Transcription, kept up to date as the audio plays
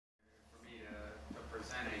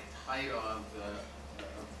title of the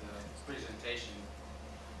presentation,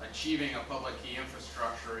 achieving a public key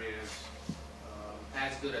infrastructure is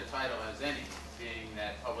as good a title as any, being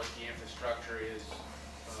that public key infrastructure is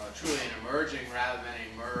truly an emerging rather than a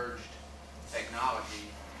merged technology,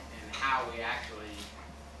 and how we actually,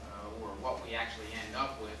 or what we actually end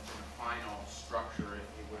up with in a final structure, if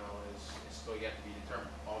you will, is still yet to be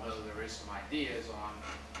determined, although there is some ideas on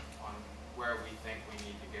where we think we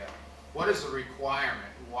need to go. What is the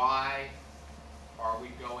requirement? Why are we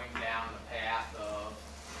going down the path of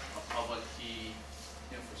a public key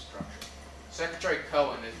infrastructure? Secretary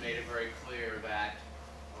Cohen has made it very clear that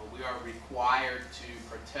we are required to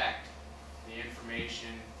protect the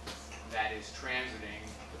information that is transiting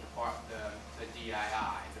the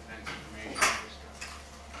DII, Defense Information Infrastructure.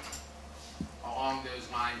 Along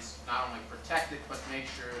those lines, not only protect it, but make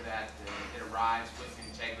sure that it arrives with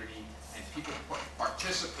integrity and people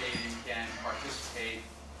participating can participate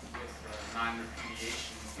with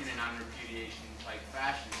non-repudiation, in a non-repudiation type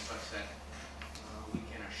fashion, such that we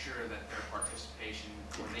can assure that their participation,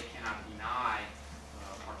 or they cannot deny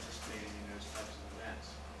participating in those types of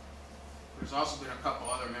events. There's also been a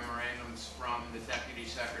couple other memorandums from the Deputy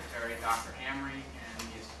Secretary, Dr. Hamry, and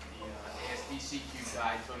the ASDCQ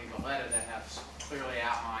guide, Tony Valletta, that have clearly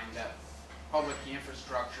outlined that public key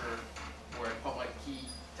infrastructure, where public key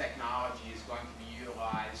technology is going to be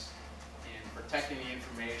utilized in protecting the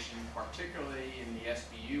information, particularly in the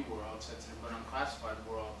SBU world, sensitive but unclassified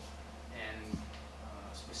world, and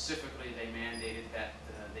specifically they mandated that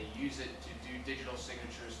they use it to do digital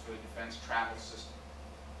signatures for the Defense Travel System.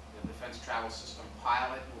 The Defense Travel System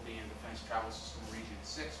pilot will be in Defense Travel System Region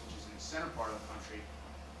 6, which is in the center part of the country,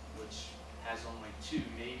 which has only 2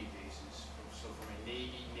 Navy bases. So from a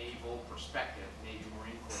Naval perspective, Navy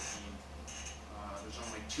Marine Corps team, there's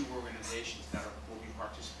only 2 organizations that will be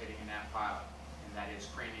participating in that pilot, and that is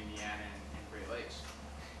Crane, Indiana, and Great Lakes.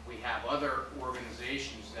 We have other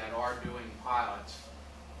organizations that are doing pilots,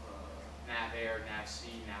 NAVAIR,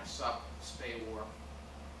 NAVC, NAVSUP, SPAWAR,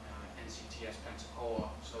 NCTS Pensacola.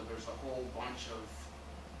 So there's a whole bunch of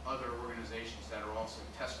other organizations that are also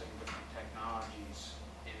testing different technologies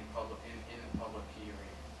in the public key area.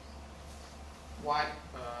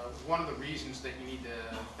 One of the reasons that you need to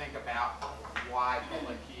think about why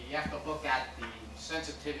public key, you have to look at the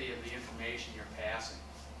sensitivity of the information you're passing.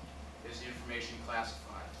 Is the information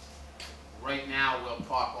classified? Right now we'll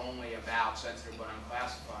talk only about sensitive but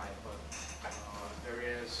unclassified, but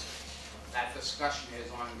that discussion is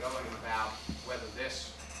ongoing about whether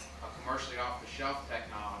this, a commercially off-the-shelf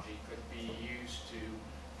technology, could be used to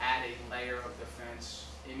add a layer of defense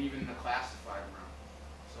in even the classified realm.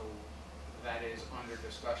 So that is under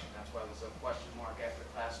discussion. That's why there's a question mark after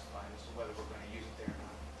classified as to whether we're going to use it there or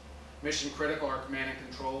not. Mission critical or command and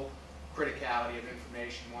control, criticality of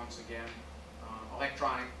information once again.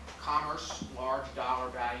 Electronic commerce, large dollar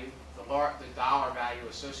value. The dollar value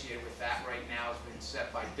associated with that right now has been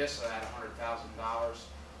set by DISA at $100,000,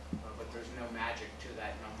 but there's no magic to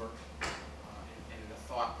that number. And the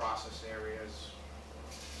thought process area is,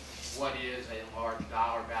 what is a large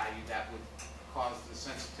dollar value that would cause the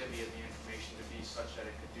sensitivity of the information to be such that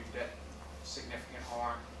it could do significant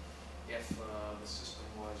harm if the system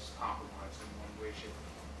was compromised in one way, shape, or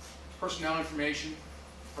form. Personnel information.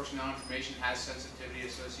 Personnel information has sensitivity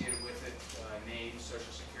associated with it, name,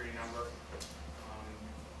 social security number,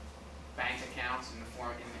 bank accounts in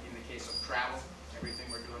the case of travel. Everything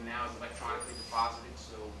we're doing now is electronically deposited,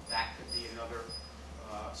 so that could be another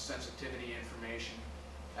sensitivity information,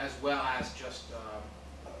 as well as just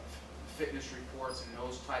fitness reports and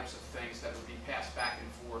those types of things that would be passed back and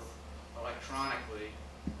forth electronically.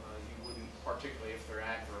 You wouldn't, particularly if they're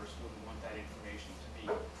adverse, wouldn't want that information to be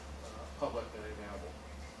publicly available.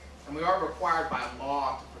 And we are required by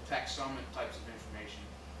law to protect some types of information.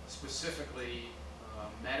 Specifically,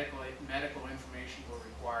 medical information we're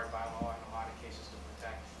required by law in a lot of cases to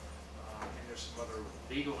protect. And there's some other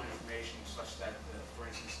legal information such that, for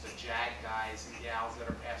instance, the JAG guys and gals that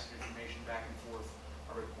are passing information back and forth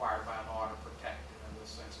are required by law to protect the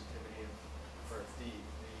sensitivity of the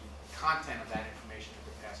content of that information that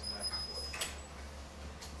they're passing back and forth.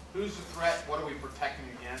 Who's the threat? What are we protecting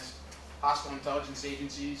against? Hostile intelligence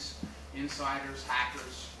agencies, insiders,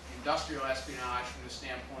 hackers, industrial espionage from the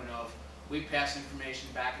standpoint of we pass information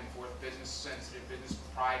back and forth, business sensitive, business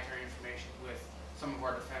proprietary information with some of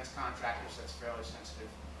our defense contractors that's fairly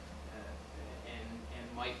sensitive and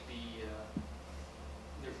might be,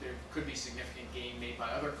 there could be significant gain made by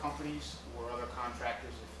other companies or other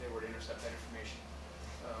contractors if they were to intercept that information.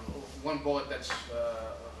 One bullet that's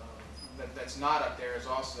not up there is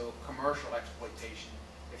also commercial exploitation.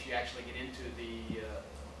 If you actually get into the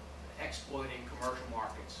exploiting commercial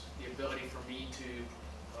markets. The ability for me to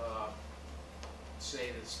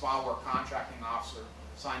say that the SPAWAR contracting officer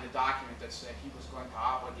signed a document that said he was going to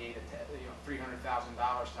obligate $300,000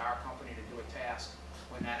 to our company to do a task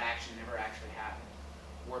when that action never actually happened.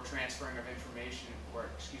 Or transferring of information, or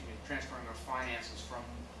excuse me, transferring of finances from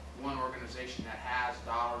one organization that has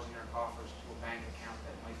dollars in their coffers to a bank account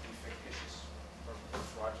that might be fictitious or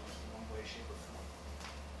fraudulent in one way, shape, or form.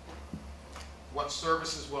 What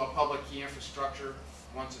services will a public key infrastructure,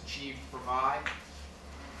 once achieved, provide?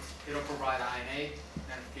 It'll provide INA,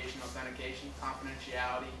 identification, authentication,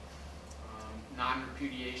 confidentiality,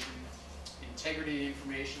 non-repudiation, integrity of the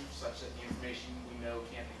information, such that the information we know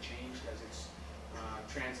can't be changed as it's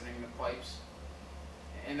transiting the pipes.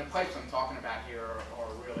 And the pipes I'm talking about here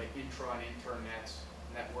are really intra and internet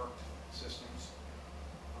networked systems.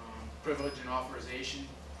 Privilege and authorization,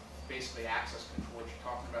 basically access control. What you're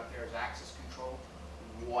talking about there is access control.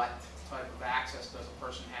 What type of access does a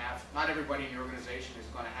person have? Not everybody in the organization is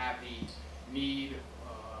going to have the need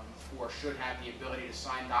or should have the ability to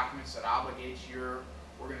sign documents that obligates your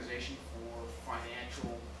organization for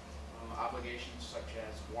financial obligations, such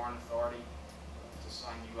as warrant authority to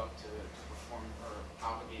sign you up to perform or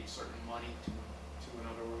obligate certain money to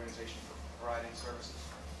another organization for providing services,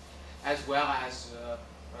 as well as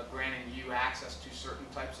granting you access to certain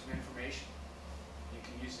types of information. You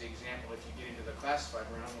can use the example if you get into the classified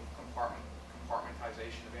realm of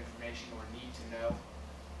compartmentization of information or need to know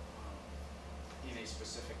in a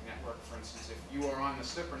specific network. For instance, if you are on the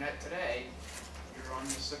SIPRnet today, you're on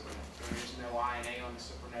the SIPRnet. There is no INA on the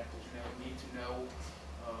SIPRnet. There's no need to know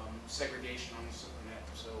segregation on the SIPRnet.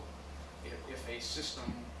 So if a system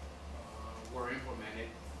were implemented,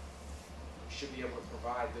 we should be able to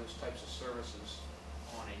provide those types of services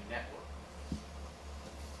on a network.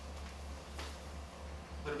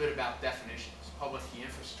 A little bit about definitions. Public key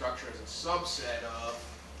infrastructure is a subset of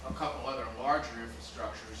a couple other larger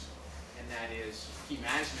infrastructures, and that is key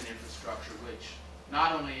management infrastructure, which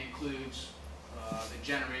not only includes the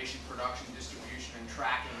generation, production, distribution, and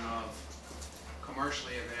tracking of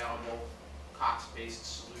commercially available COTS-based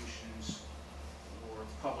solutions or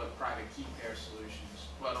public-private key pair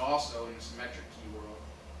solutions, but also in the symmetric key world.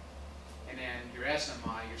 And then your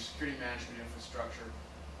SMI, your security management infrastructure,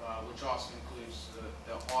 which also includes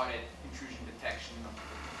the audit, intrusion detection,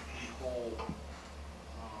 the whole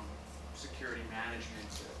security management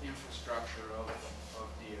infrastructure of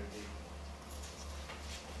DoD.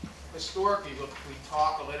 Historically, we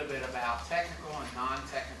talk a little bit about technical and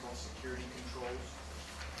non-technical security controls.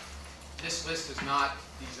 This list is not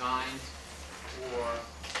designed or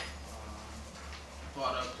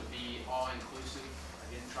thought of to be all-inclusive.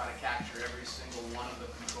 I didn't try to capture every single one of the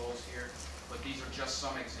controls here, but these are just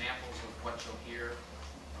some examples of what you'll hear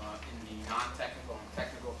in the non-technical and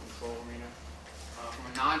technical control arena. From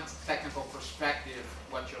a non-technical perspective,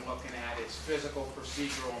 what you're looking at is physical,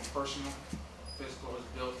 procedural, and personal. Physical is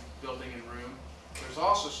building and room. There's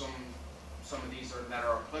also some of these that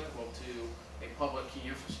are applicable to a public key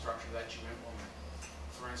infrastructure that you implement.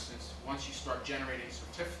 For instance, once you start generating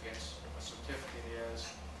certificates, a certificate is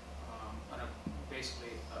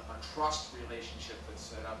basically a trust relationship that's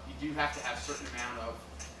set up. You do have to have a certain amount of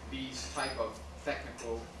these type of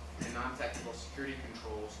technical and non-technical security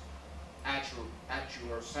controls at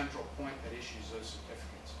your central point that issues those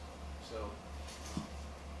certificates. So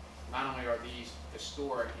not only are these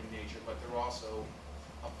historic in nature, but they're also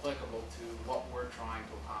applicable to what we're trying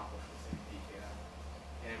to accomplish within PKI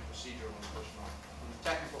and procedural and personal. On the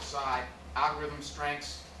technical side, algorithm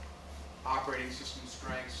strengths, operating system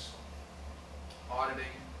strengths,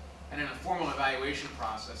 auditing, and then a formal evaluation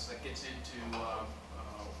process that gets into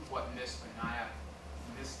what NIST and NIAP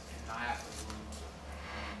is doing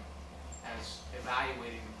as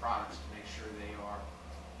evaluating the products to make sure they are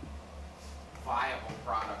viable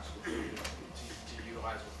products to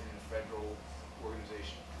utilize within the federal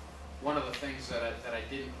organization. One of the things that I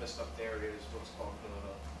didn't list up there is what's called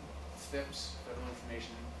the FIPS, Federal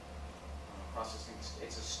Information Processing.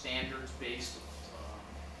 It's a standards-based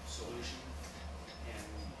solution. And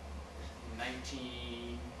in trying to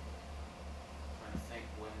think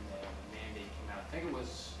when the mandate came out. I think it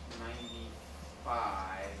was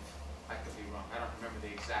 95. I could be wrong. I don't remember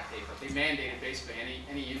the exact date, but they mandated basically any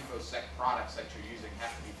InfoSec products that you're using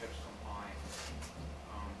have to be FIPS compliant.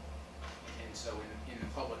 And so in the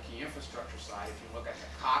public key infrastructure side, if you look at the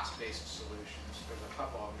COTS-based solutions, there's a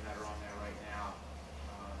couple of them that are on there right now.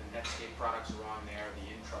 The Netscape products are on there.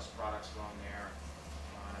 The Intrust products are on there.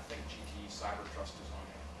 And I think GTE CyberTrust is on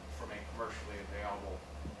there from a commercially available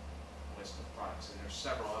list of products. And there's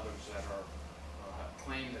several others that are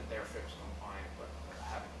claim that they're FIPS compliant, but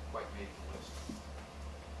haven't quite made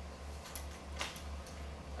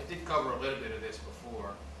cover a little bit of this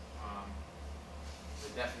before.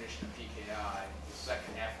 The definition of PKI, the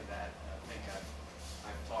second half of that, I think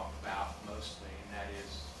I've talked about mostly, and that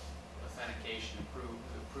is authentication, the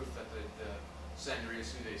proof that the sender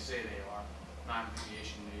is who they say they are,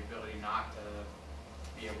 non-repudiation, the ability not to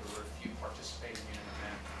be able to refute participating in an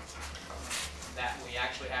event. That we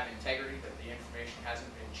actually have integrity, that the information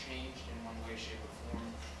hasn't been changed in one way, shape, or form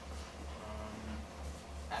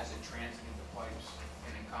as it transited the pipes,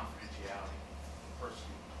 and in confidentiality. The person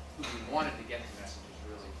who we wanted to get the message is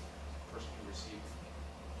really the person who received it.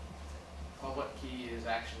 Public key is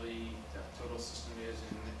actually, the total system is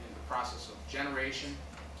in the process of generation,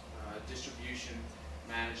 distribution,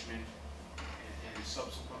 management, and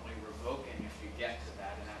subsequently revoking if you get to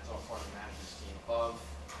that, and that's all part of the management scheme of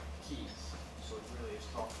keys. So it really is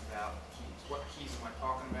talking about keys. What keys am I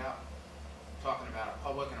talking about? I'm talking about a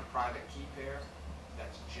public and a private key pair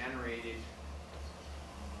that's generated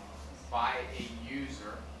by a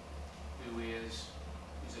user whose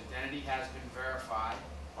identity has been verified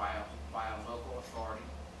by a local authority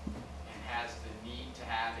and has the need to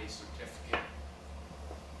have a certificate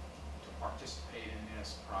to participate in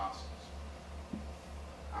this process.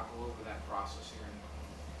 I'll go over that process here and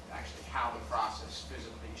actually how the process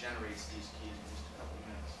physically generates these keys in just a couple of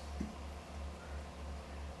minutes.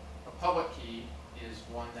 A public key is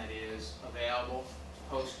one that is available,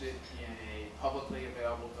 posted in a publicly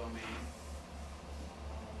available domain.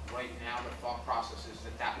 Right now, the thought process is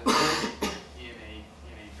that will be in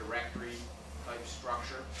a directory type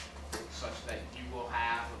structure, such that you will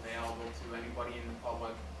have available to anybody in the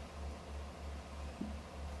public,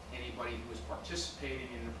 anybody who is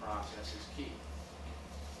participating in the process is key.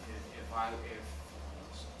 If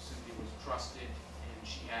Cynthia was trusted and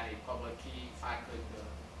she had a public key, I could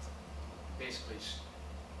basically,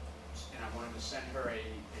 and I wanted to send her an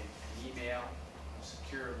email, a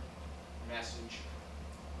secure message,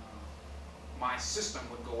 my system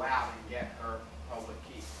would go out and get her public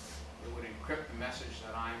key. It would encrypt the message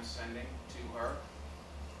that I'm sending to her,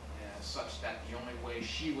 such that the only way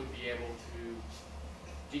she would be able to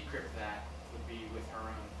decrypt that would be with her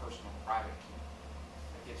own personal private key.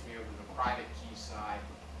 That gets me over to the private key side,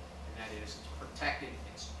 and that is it's protected,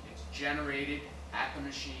 it's generated at the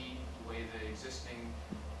machine, the way the existing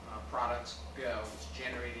products go. It's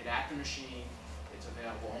generated at the machine, it's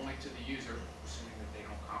available only to the user, assuming that they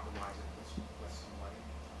don't compromise it with somebody.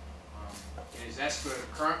 It is escrowed.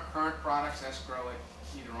 Current products escrow it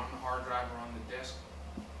either on the hard drive or on the disk.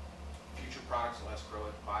 Future products will escrow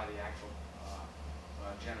it by the actual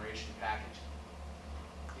generation package.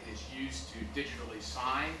 It is used to digitally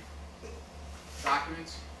sign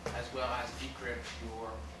documents as well as decrypt your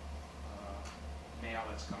mail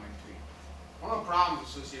that's coming to you. One of the problems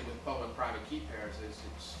associated with public-private key pairs is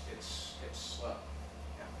it's slow.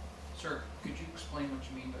 Yeah. Sir, could you explain what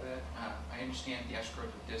you mean by that? I understand the escrow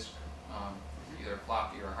to disk, either a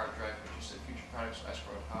floppy or a hard drive, but you said future products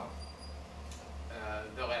escrow how?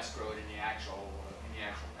 They'll escrow it in the actual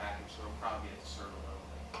package, so it'll probably be at the server level.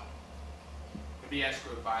 It'll be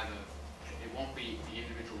escrowed by it won't be the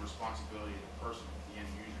individual responsibility of the person, the end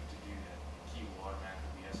user, to do that. The key will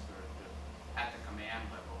automatically be escrowed at the command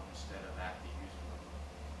level instead of at the user level.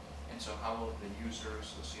 And so how will the user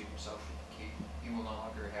associate himself with the key? He will no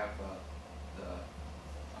longer have a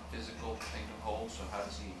physical thing to hold, so how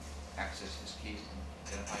does he access his key and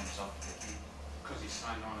identify himself with the key? Because he's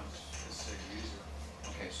signed on as a user.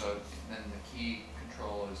 Okay, so then the key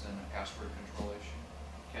control is then a password control issue?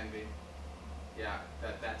 Can be. Yeah,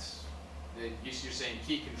 you're saying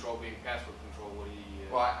key control being password control. What do you?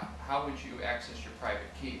 Well, how would you access your private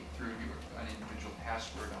key? Through an individual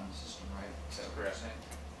password on the system, right? Is that what you're saying?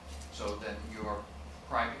 So then your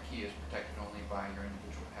private key is protected only by your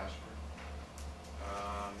individual password?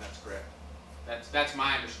 That's correct. That's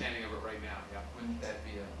my understanding of it right now. Yeah. Wouldn't that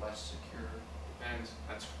be a less secure? Depends.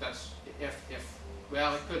 That's if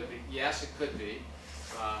well, it could be. Yes, it could be.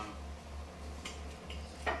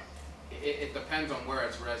 It depends on where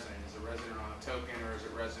it's resident. Is it resident on a token or is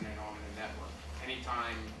it resident on the network?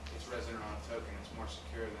 Anytime it's resident on a token, it's more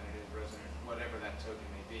secure than it is resident, whatever that token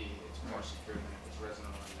may be, it's more secure than if it's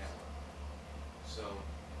resident on a network. So,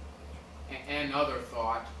 and other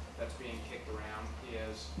thought that's being kicked around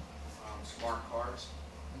is smart cards,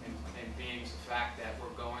 and being the fact that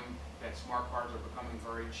that smart cards are becoming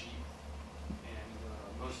very cheap, and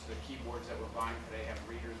most of the keyboards that we're buying today have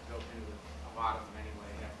readers built into a lot of them anyway,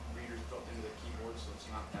 have readers built into the keyboard, so it's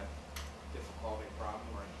not that difficult a problem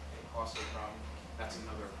or a costly problem. That's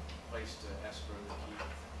another place to escrow the key.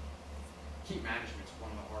 Key management is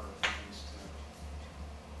one of the harder things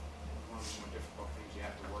one of the more difficult things you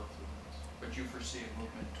have to work through. But you foresee a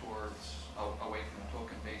movement movement towards, away from a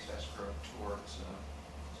token-based escrow towards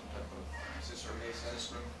some type of system-based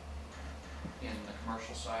escrow in the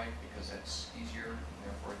commercial side, because that's easier, and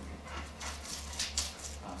therefore you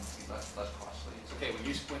be less costly. Okay,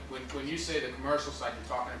 when you say the commercial side, you're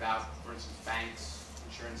talking about, for instance, banks,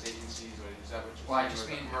 insurance agencies, or is that what you're saying? Well, I just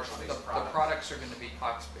or mean commercial-based the products are going to be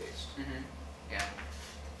COTS-based. And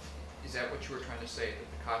is that what you were trying to say, that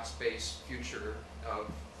the COTS-based future of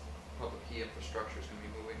public key infrastructure is going to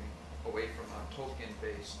be moving away from a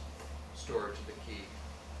token-based storage of the key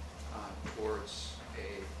towards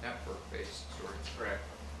a network-based storage? Correct.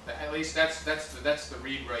 At least that's the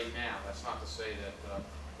read right now. That's not to say that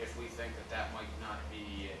if we think that might not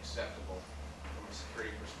be acceptable from a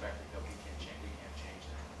security perspective, that we can't change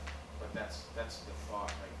that. But that's the thought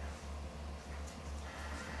right now.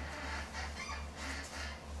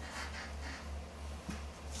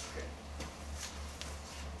 Okay.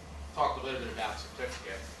 Talked a little bit about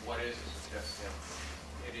certificate. What is a certificate?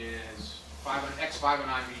 It is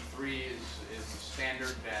X509v3 is the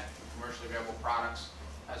standard that commercially available products,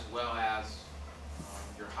 as well as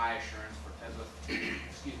your high assurance for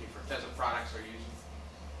Tesla products, are using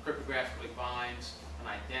cryptographically binds an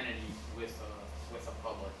identity with a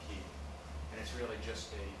public key, and it's really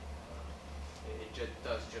just it just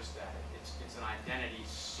does just that. It's an identity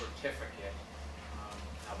certificate.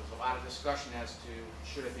 Now there's a lot of discussion as to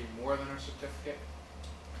should it be more than a certificate,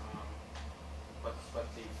 but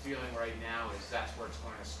the feeling right now is that's where it's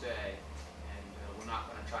going to stay, and we're not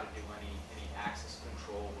going to try to do any access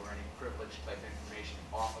control or any privileged type information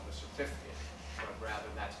off of the certificate, but rather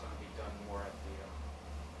that's going to be done more at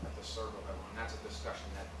the server level, and that's a discussion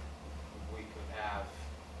that we could have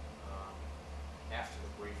after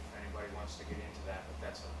the brief if anybody wants to get into that, but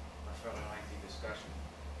that's a fairly lengthy discussion.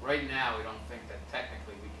 Right now, we don't think that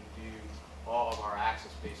technically we can do all of our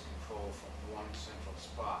access-based control from one central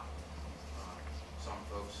spot. Some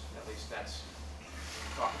folks, at least that's,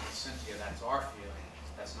 talking with Cynthia, that's our feeling.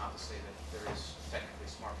 That's not to say that there is technically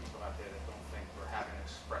smart people out there that don't think or haven't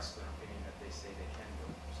expressed an opinion that they say they can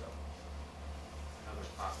do. So, another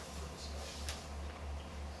topic for discussion.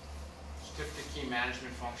 Certificate key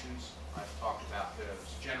management functions, I've talked about those.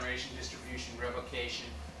 Generation, distribution,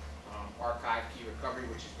 revocation, archive key recovery,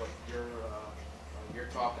 which is what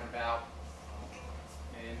you're talking about,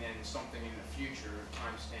 and then something in the future,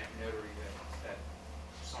 timestamp notary that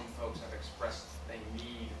some folks have expressed they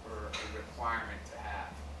need or a requirement to have.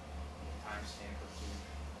 Timestamp or key.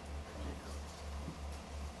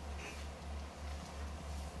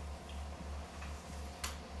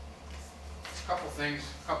 A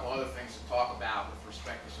couple other things to talk about with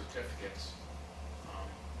respect to certificates.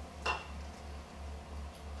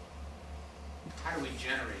 How do we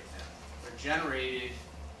generate them? They're generated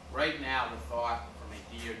right now. The thought from a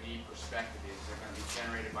DoD perspective is they're going to be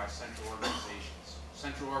generated by central organizations.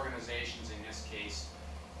 Central organizations, in this case,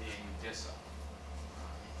 being DISA.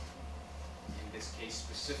 In this case,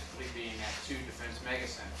 specifically being at two defense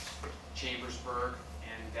megacenters, Chambersburg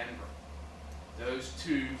and Denver. Those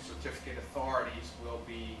two certificate authorities will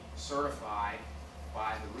be certified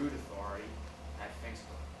by the root authority at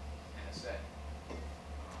Finksburg, NSA.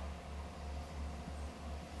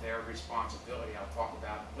 Their responsibility, I'll talk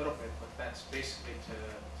about in a little bit, but that's basically to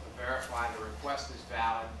verify the request is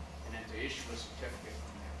valid and then to issue a certificate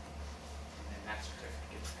from there. And then that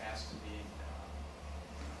certificate has to be,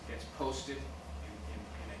 gets posted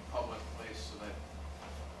in a public place so that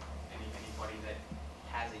anybody that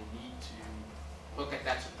has a need to look at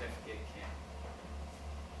that certificate can.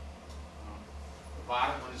 The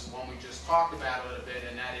bottom one is the one we just talked about a little bit,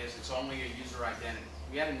 and that is it's only a user identity.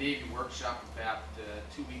 We had a Navy workshop about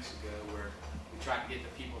 2 weeks ago where we tried to get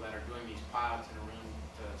the people that are doing these pilots in a room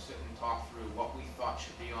to sit and talk through what we thought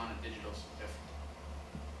should be on a digital certificate.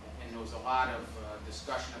 And there was a lot of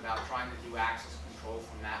discussion about trying to do access control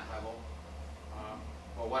from that level.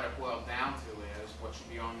 But what it boiled down to is what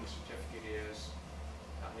should be on the certificate is,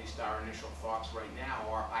 at least our initial thoughts right now,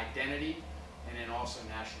 are identity and then also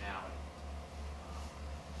nationality.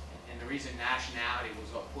 And the reason nationality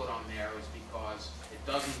was put on there is because it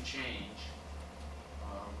doesn't change,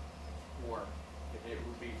 or it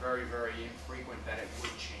would be very, very infrequent that it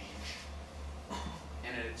would change.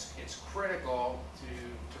 And it's critical to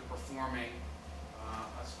performing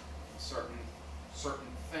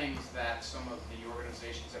certain things that some of the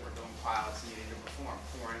organizations that were doing pilots needed to perform.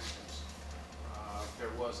 For instance,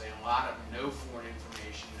 there was a lot of no foreign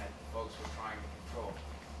information that folks were trying to control.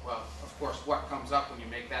 Well, of course, what comes up when you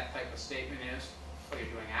make that type of statement is, well, you're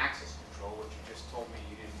doing access control, which you just told me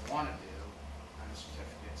you didn't want to do on the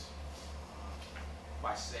certificates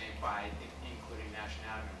by including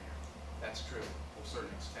nationality in there. That's true to a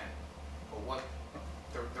certain extent. But what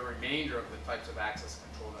the remainder of the types of access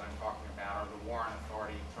control that I'm talking about are the warrant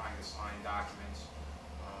authority trying to sign documents,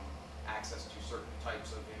 access to certain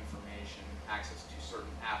types of information, access to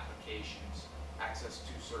certain applications, access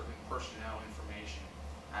to certain personnel information,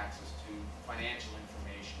 access to financial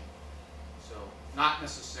information. So not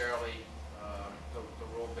necessarily the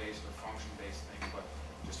role-based or function-based thing, but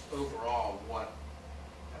just overall what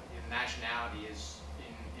nationality is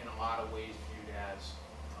in a lot of ways viewed as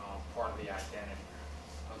part of the identity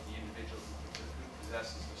of the individual who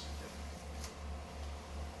possesses the certificate.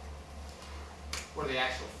 What are the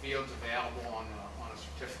actual fields available on a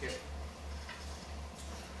certificate?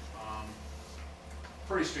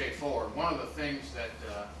 Pretty straightforward. One of the things that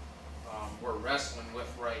we're wrestling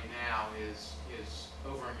with right now is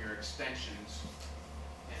over in your extensions,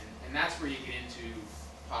 and that's where you get into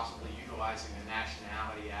possibly utilizing the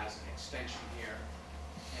nationality as an extension here.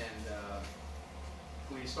 And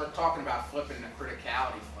when you start talking about flipping the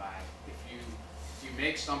criticality flag, if you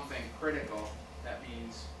make something critical, that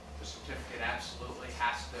means the certificate absolutely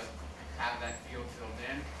has to have that field filled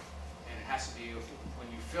in, and it has to be,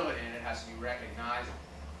 when you fill it in, it has to be recognizable.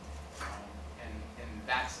 And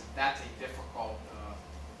that's a difficult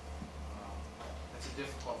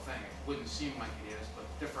thing. It wouldn't seem like it is, but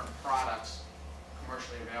different products,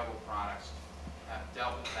 commercially available products, have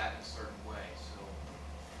dealt with that in a certain way. So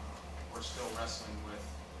we're still wrestling with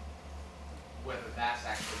whether that's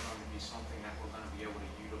actually going to be something that we're going to be able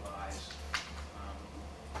to utilize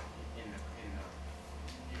in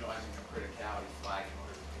utilizing the criticality flag in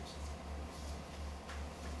order to do something.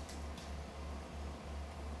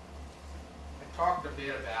 I talked a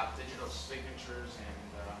bit about digital signatures and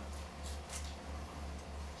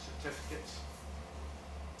certificates.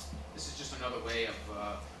 This is just another way of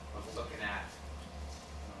looking at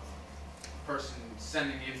the person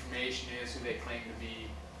sending the information is who they claim to be,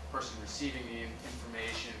 the person receiving the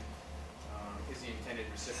information is the intended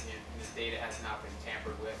recipient, and the data has not been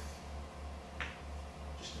tampered with.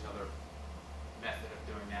 Just another method of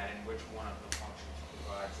doing that, in which one of the functions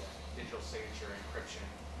provides that digital signature encryption.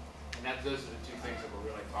 And those are the two things that we're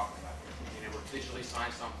really talking about here. Being able to digitally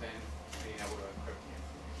sign something, being able to encrypt the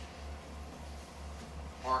information.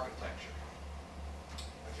 Architecture.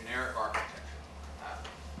 A generic architecture.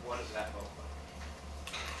 What does that look like?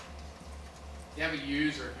 You have a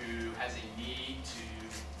user who has a need to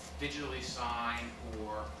digitally sign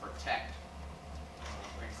or protect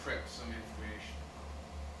or encrypt some information.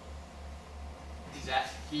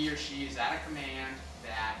 He or she is at a command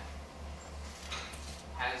that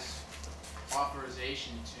has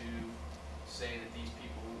authorization to say that these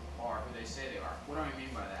people are who they say they are. What do I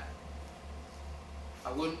mean by that?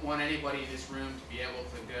 I wouldn't want anybody in this room to be able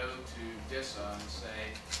to go to DISA and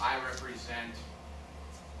say, I represent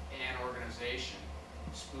an organization,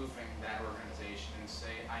 spoofing that organization, and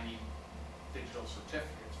say, I need digital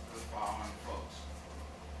certificates for the following folks.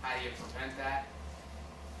 How do you prevent that?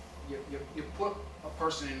 You put a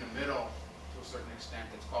person in the middle to a certain extent.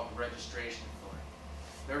 That's called the registration authority.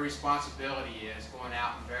 Their responsibility is going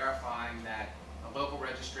out and verifying that the local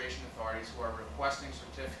registration authorities who are requesting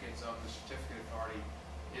certificates of the certificate authority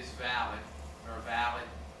is valid, or valid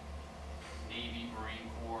Navy, Marine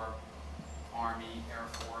Corps, Army, Air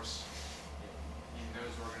Force, in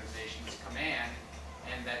those organizations' command,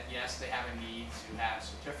 and that yes, they have a need to have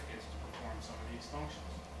certificates to perform some of these functions.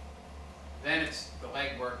 Then it's the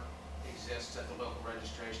legwork exists at the local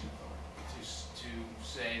registration authority to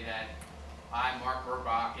say that I, Mark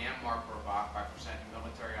Rohrbach, am Mark Rohrbach by presenting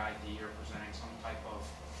military ID or presenting some type of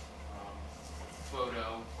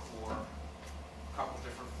photo or a couple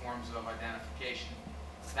different forms of identification.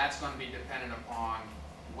 That's going to be dependent upon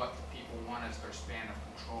what the people want as their span of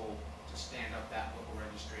control to stand up that local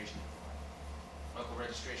registration authority. Local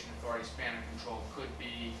registration authority span of control could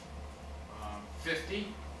be 50,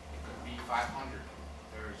 it could be 500.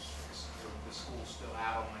 The school's still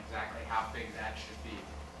out on exactly how big that should be.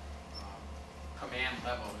 Command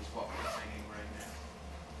level is what we're thinking right now.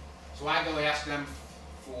 So I go ask them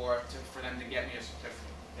for them to get me a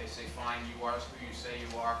certificate. They say, fine, you are who you say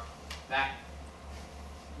you are. That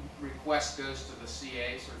request goes to the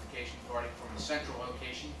CA, Certification Authority, from the central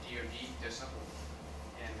location, DOD, DISA.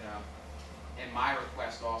 And my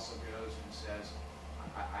request also goes and says,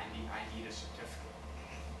 I need a certificate.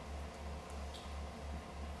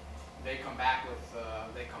 They come back with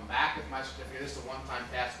my certificate. This is a one-time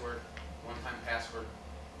password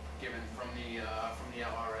given from the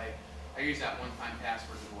LRA. I use that one-time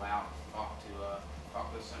password to go out and talk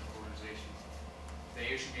to the central organization. They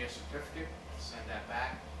issue me a certificate, send that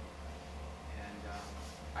back, and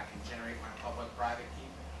I can generate my public-private key.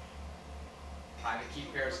 Private key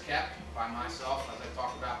pair is kept by myself, as I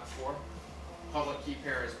talked about before. Public key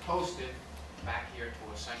pair is posted back here to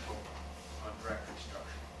a central directory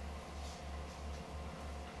structure.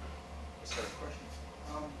 Is that a question?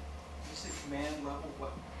 You said command level,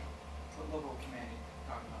 what level of command are you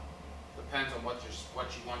talking about? Depends on what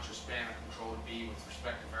you want your span of control to be with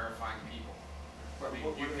respect to verifying people. What You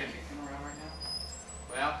are they can- kicking around right now?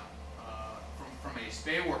 Well, from a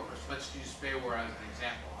SPAWAR perspective, let's use SPAWAR as an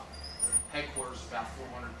example. Headquarters is about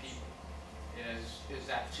 400 people. Is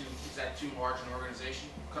that too large an organization?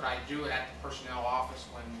 Could I do it at the personnel office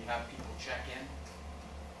when you have people check in?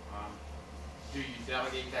 Do you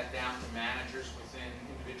delegate that down to managers within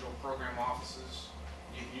individual program offices?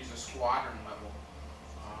 You can use a squadron level.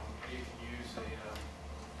 You can use a,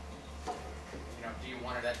 do you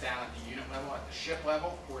want it down at the unit level, at the ship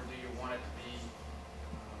level, or do you want it to be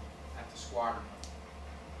at the squadron level?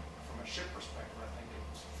 From a ship perspective, I think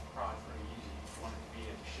it's probably pretty easy. You want it to be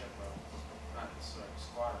at the ship level, not at the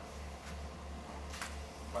squadron.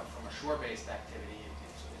 But from a shore-based activity,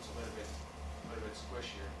 it's a little bit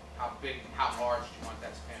squishier. How large do you want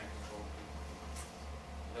that span of control to be?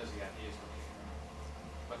 Those are the ideas we're kicking around.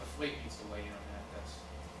 But the fleet needs to weigh in on that.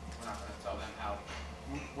 We're not going to tell them how.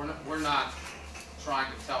 We're not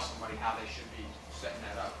trying to tell somebody how they should be setting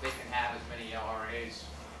that up. They can have as many LRAs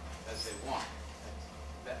as they want.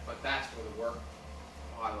 But that's where the work,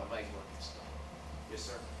 a lot of the legwork is done. Yes,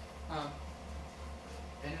 sir.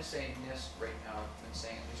 NSA and NIST right now have been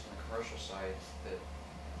saying, at least on the commercial side, that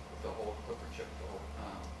with the whole clipper chip, the whole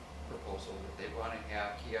proposal, that they want to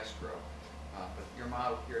have key escrow. But your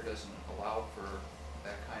model here doesn't allow for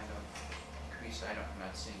that kind of, at least I'm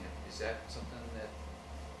not seeing it. Is that something that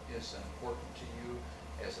is important to you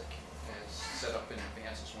as set up in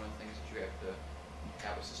advance as one of the things that you have to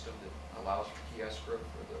have a system that allows for key escrow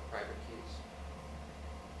for the private keys?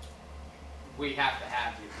 We have to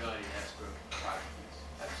have the ability to escrow private keys,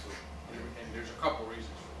 absolutely. And there's a couple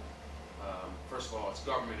reasons for that. First of all, it's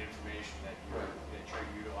government information that you're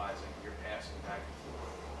utilizing, you're passing back and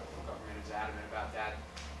forth. The government is adamant about that.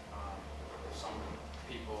 Some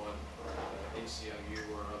people at ACLU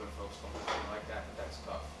or other folks don't like that, but that's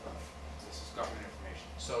tough. This is government information.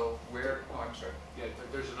 So I'm sorry. Yeah,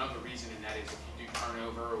 there's another reason, and that is if you do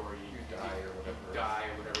turnover or you die or whatever,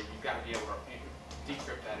 you've got to be able to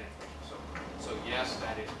decrypt that information. So yes,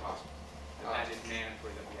 that is possible. And that is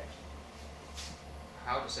mandatory that we actually do.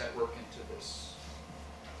 How does that work into this?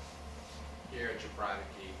 Here at your private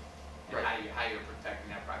key, and Right. how you're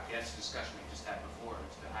protecting that private key. That's the discussion we just had before,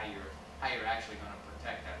 as to how you're actually going to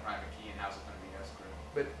protect that private key and how's it going to be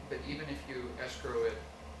escrowed. But even if you escrow it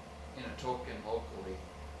in a token locally,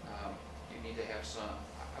 you need to have some.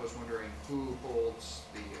 I was wondering who holds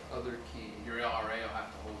the other key. Your LRA will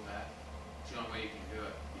have to hold that. It's the only way you can do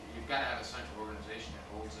it. You've got to have a central organization that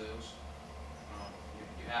holds those.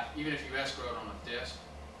 You have, even if you escrow it on a disk,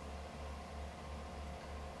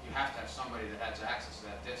 you have to have somebody that has access to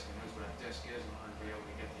that disk and knows what that disk is in order to be able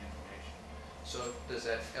to get the information. So does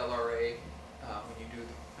that LRA, when you do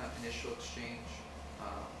the initial exchange,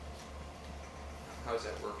 how does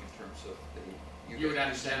that work in terms of the? You would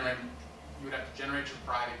have to generate your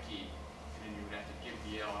private key, and then you would have to give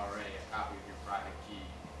the LRA a copy of your private key.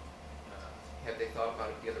 Have they thought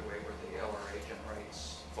about it the other way, where the LRA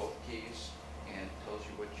generates both keys and tells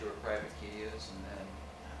you what your private key is, and then?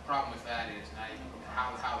 The problem with that is now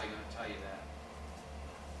how are they going to tell you that?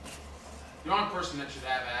 The only person that should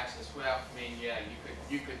have access, well, I mean, yeah,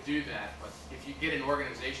 you could do that, but if you get an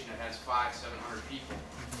organization that has 500-700 people,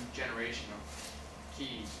 generation of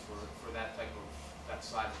keys for that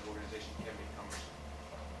size of organization can be cumbersome.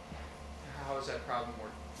 How is that problem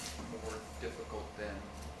more difficult than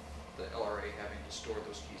the LRA having to store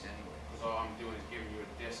those keys anyway? Because all I'm doing is giving you a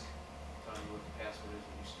disk, telling you what the password is,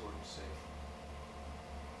 and you store it safe.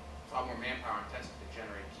 It's a lot more manpower intensive to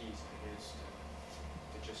generate keys than it is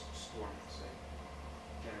to just store them safe,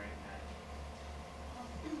 generate and manage.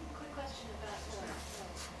 Quick question about the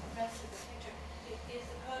rest of the picture. Is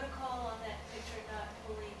the protocol on that picture not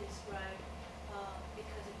fully described?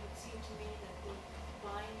 Because it would seem to me that the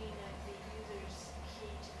binding of the user's key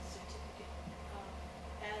to the certificate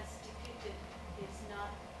as depicted is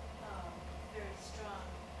not very strong,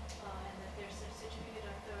 and that there's a certificate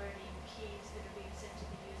authority keys that are being sent to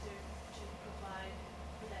the user to provide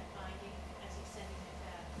for that binding as he's sending it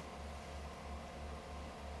back.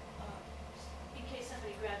 In case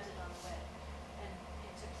somebody grabs it on the web and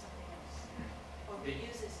inserts something else, or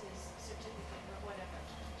reuses his certificate or whatever.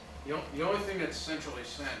 The only thing that's centrally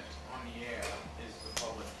sent on the air is the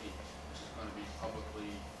public key, which is going to be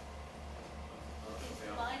publicly It's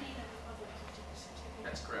the available. binding of the public key to the certificate.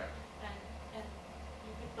 That's correct. And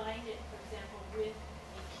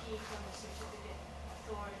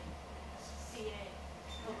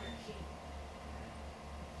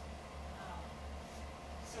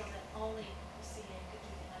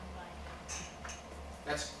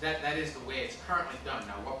That is the way it's currently done.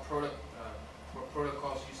 Now, what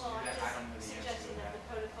protocols used to do Well, I'm that, I don't know the just answer to suggesting that that. the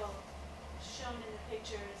protocol shown in the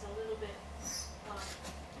picture is a little bit, it's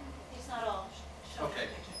not all shown in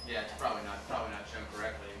Okay, the picture. yeah, it's probably not shown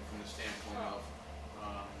correctly from the standpoint of,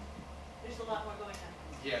 There's a lot more going on.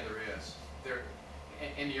 yeah, there is.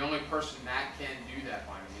 And the only person that can do that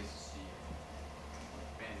by me is the CEO.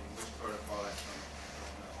 And which protocol that's from, I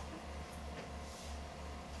don't know.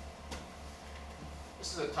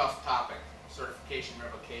 This is a tough topic, certification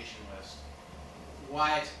revocation list.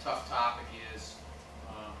 Why it's a tough topic is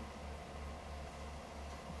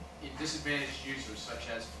in disadvantaged users such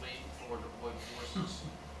as fleet and forward deployed forces,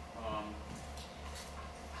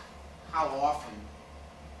 how often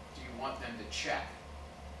do you want them to check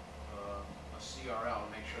a CRL to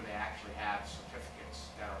make sure they actually have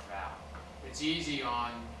certificates that are valid? It's easy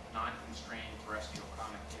on non-constrained terrestrial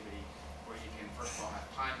connectivity where you can, first of all, have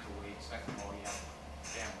time to wait, second of all, you have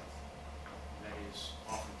bandwidth. That is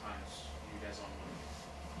oftentimes viewed as unlimited.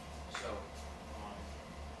 So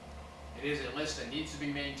it is a list that needs to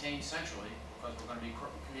be maintained centrally because we're going to be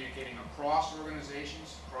communicating across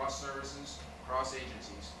organizations, across services, across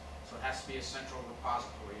agencies. So it has to be a central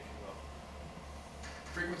repository, if you will.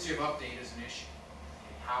 Frequency of update is an issue.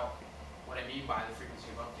 And what I mean by the frequency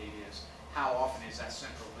of update is how often is that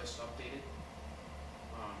central list updated?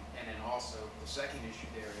 And then also the second issue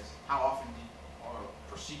there is how often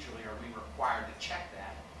procedurally are we required to check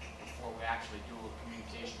that before we actually do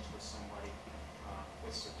communications with somebody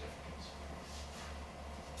with certificates.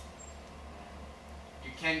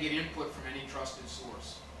 You can get input from any trusted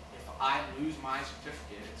source. If I lose my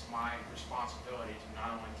certificate, it's my responsibility to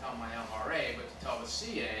not only tell my LRA, but to tell the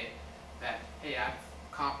CA that, hey, I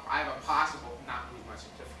have a possible, not lose my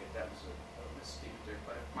certificate, that was a misspeak there,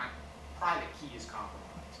 but if my private key is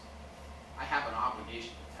compromised, I have an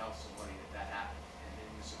obligation to tell somebody that happened, and then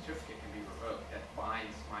the certificate can be revoked. That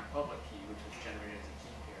binds my public key, which was generated as a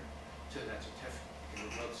key pair, to that certificate. You can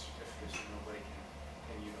revoke the certificate so nobody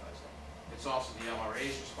can utilize that. It's also the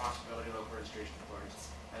LRA's responsibility, local registration authorities,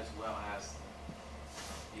 as well as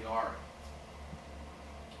the RA.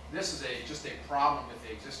 This is just a problem with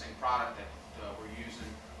the existing product that we're using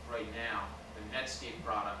right now, the Netscape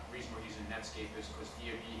product. The reason we're using Netscape is because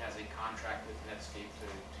DoD has a contract with Netscape to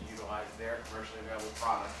utilize their commercially available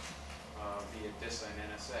product via DISA and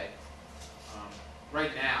NSA.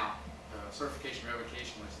 Right now, the certification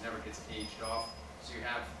revocation list never gets aged off. So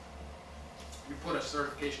you put a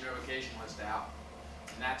certification revocation list out,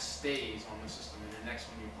 and that stays on the system, and the next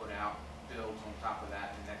one you put out builds on top of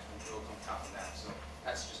that, and the next one builds on top of that. So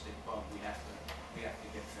that's just a bug we have to get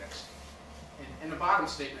fixed. And the bottom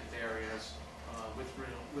statement there is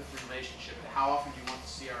with relationship to how often you want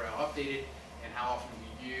the CRL updated, and how often do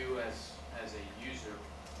you as a user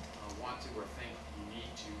want to or think you need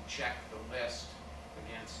to check the list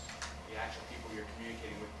against the actual people you're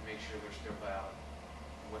communicating with to make sure they're still valid.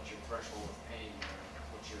 What's your threshold of pain there?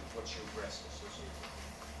 What's your risk associated with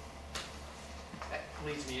it? That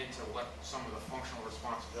leads me into what some of the functional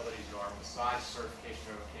responsibilities are besides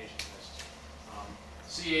certification revocation lists.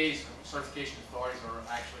 CA's certification authorities are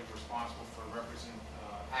actually responsible for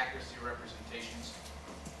accuracy representations.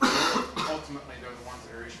 Ultimately, they're the ones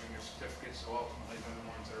that are issuing your certificates, so ultimately they're the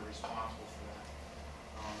ones that are responsible for that.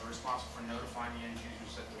 They're responsible for notifying the end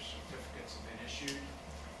users that their certificates have been issued,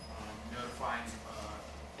 notifying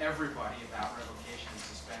everybody about revocation and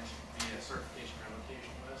suspension via certification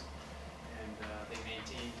revocation list, and they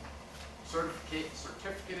maintain certificate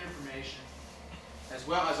information as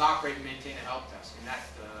well as operate and maintain a help desk, and that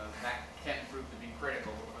can prove to be critical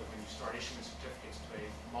because when you start issuing certificates to a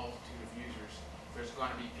multitude of users, there's going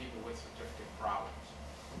to be people with certificate problems,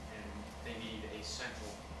 and they need a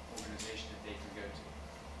central organization that they can go to.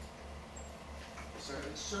 So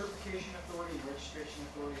the certification authority and registration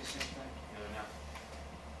authority is the same thing? No, they're not.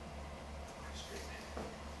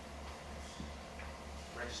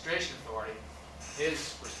 Registration authority,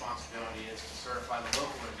 his responsibility is to certify the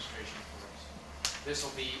local registration authorities. This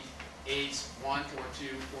will be aids 1 or 2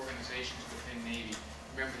 organizations within Navy.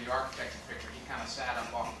 Remember the architecture picture, he kind of sat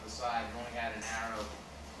up off to the side and only had an arrow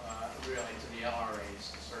really to the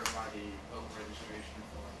LRAs to certify the local registration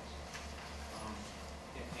authorities.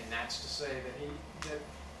 And that's to say that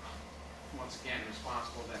once again,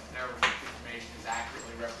 responsible that their information is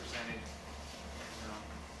accurately represented,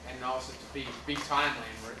 and also to be timely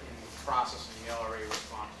in processing the LRA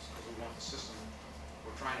responses, because we want the system,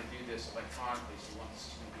 we're trying to do this electronically, so we want the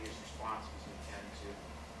system to be as responsive as we can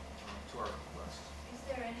to our requests. Is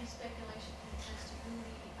there any speculation as to who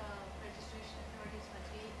the registration authorities might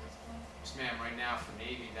be at this point? Yes, ma'am. Right now for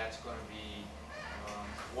Navy, that's going to be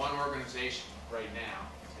one organization right now,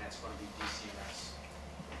 and that's going to be DCMS.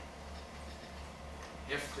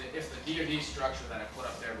 If the DoD structure that I put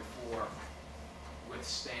up there before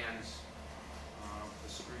withstands the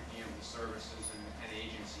scrutiny of the services and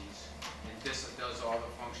agencies, and DISA does all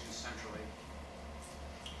the functions centrally,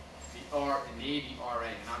 the Navy RA,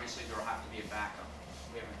 and obviously there will have to be a backup.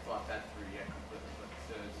 We haven't thought that through yet completely, but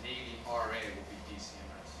the Navy RA will be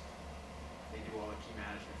DCMS. They do all the key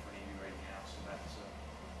management for Navy right now, so that's,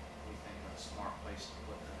 we think, a smart place to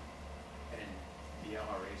put them. And then the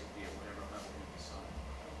LRAs will be at whatever level we decide.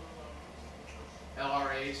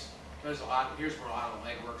 LRAs, here's where a lot of the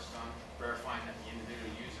legwork's done, verifying that the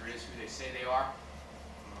individual user is who they say they are,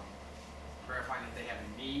 verifying that they have a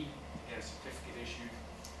need to get a certificate issued,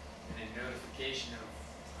 and then notification of,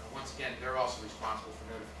 once again, they're also responsible for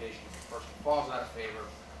notification if the person falls out of favor,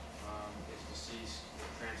 is deceased, or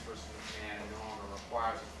transfers from the command, and no longer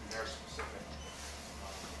requires it from their specific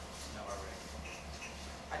LRA.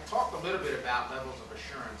 I talked a little bit about levels of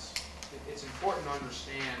assurance. It's important to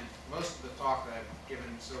understand, most of the talk that I've given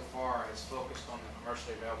so far is focused on the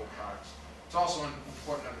commercially available products. It's also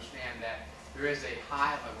important to understand that there is a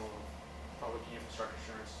high level of public key infrastructure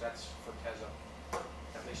assurance. That's for TESA,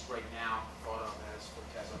 at least right now, thought of as for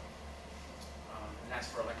TESA. And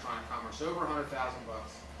that's for electronic commerce over $100,000,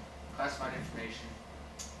 classified information,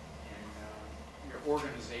 and your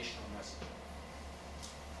organizational messaging.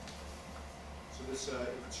 So this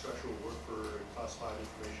infrastructure will work for classified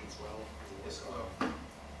information as well? Yes, it will.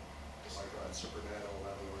 Like on SuperNet, all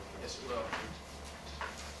that will work? Yes, it will.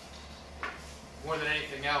 More than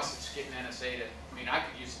anything else, it's getting NSA to, I mean, I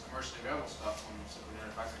could use the commercially available stuff on SuperNet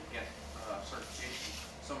if I could get certification,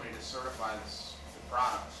 somebody to certify the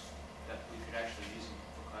products, that we could actually use them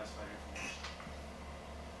for classified information.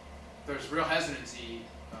 There's real hesitancy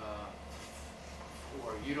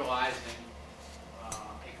for utilizing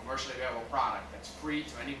a commercially available product that's free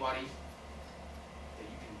to anybody, that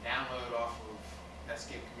you can download off of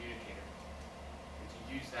Netscape Communicator, and to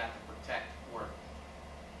use that to protect, or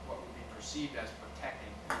what would be perceived as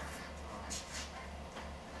protecting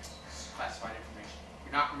classified information.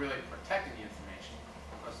 You're not really protecting the information,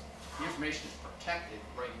 because the information is protected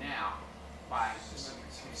right now by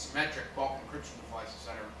symmetric bulk encryption devices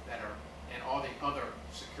that are and all the other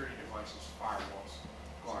security devices, firewalls,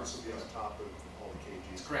 guards. So this will be on top of all the KGs?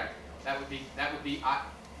 That's correct. That would be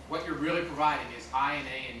what you're really providing is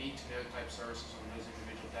INA and need to know type services on those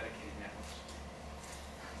individual dedicated networks.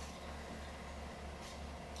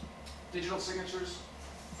 Digital signatures.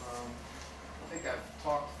 I think I've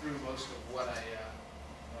talked through most of what I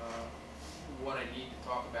need to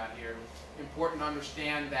talk about here. Important to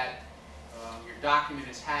understand that your document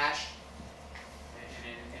is hashed,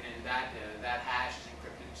 and in that hash is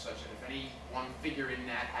encrypted such that if any one figure in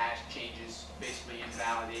that hash changes, basically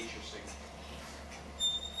invalidates your signature.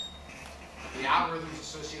 The algorithms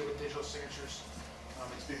associated with digital signatures,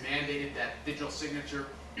 it's been mandated that digital signature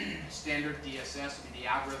standard DSS will be the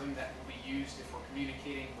algorithm that will be used if we're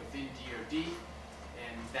communicating within DoD,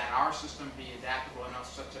 and that our system be adaptable enough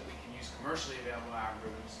such that we can use commercially available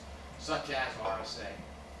algorithms such as RSA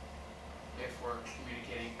if we're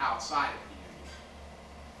communicating outside of DoD.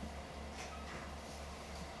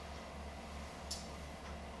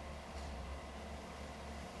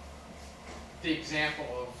 The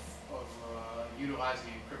example of utilizing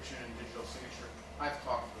encryption and digital signature, I've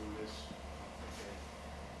talked through this.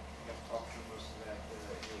 I've talked through most of that,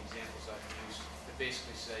 the examples I've used that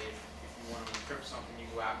basically say if you want to encrypt something, you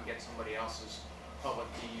go out and get somebody else's public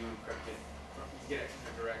key, you encrypt it, you get it from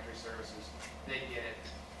the directory services, they get it,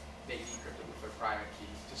 they decrypt it with their private key.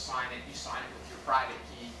 To sign it, you sign it with your private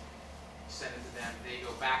key, send it to them, they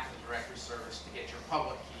go back to the directory service to get your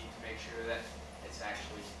public key to make sure that it's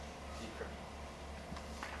actually decrypted.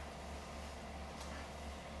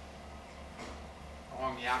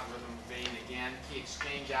 Along the algorithm vein again, key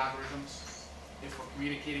exchange algorithms. If we're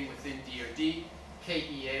communicating within DoD,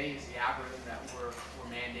 KEA is the algorithm that we're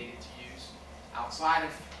mandated to use. Outside of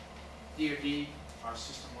DoD, our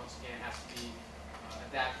system once again has to be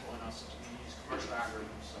adaptable enough so that we use commercial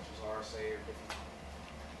algorithms such as RSA or different.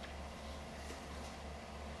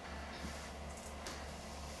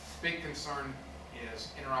 Big concern is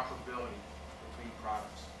interoperability between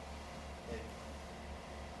products.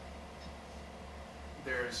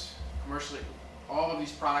 There's commercially, all of these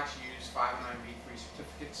products use 509(b)(3)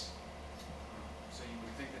 certificates, so you would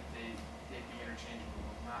think that they'd be interchangeable,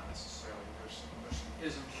 but not necessarily. There's some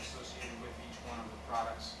isms associated with each one of the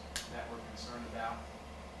products that we're concerned about.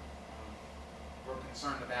 We're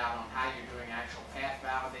concerned about on how you're doing actual path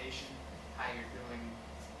validation, how you're doing,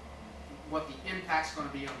 what the impact's going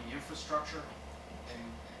to be on the infrastructure, and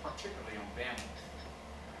particularly on bandwidth.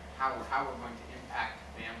 How we're going to impact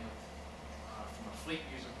bandwidth from a fleet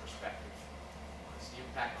user perspective. Because the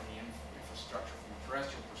impact on the infrastructure from a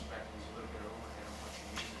terrestrial perspective is a little bit of overhead on what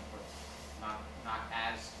you're using, but not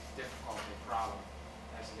as difficult a problem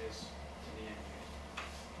as it is to the end user.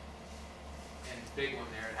 And the big one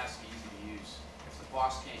there, it has to be easy to use. If the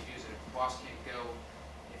boss can't use it, if the boss can't go,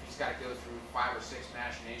 if he's got to go through 5 or 6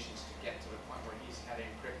 machinations to get to the point where he's had to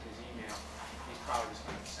encrypt his email, he's probably just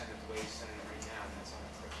going to send it the way he's sending it right now, and that's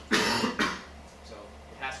unencrypted. So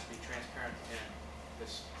it has to be transparent to him,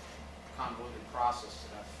 this convoluted process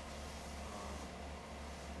that I've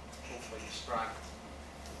hopefully described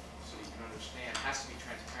so you can understand. It has to be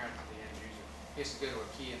transparent to the end user. He has to go to a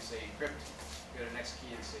key and say encrypt, go to the next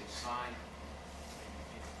key and say sign,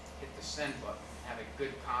 and hit the send button, and have a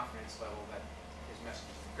good confidence level that his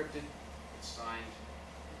message is encrypted, it's signed,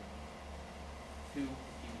 and who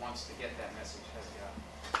he wants to get that message has got it.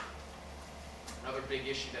 Another big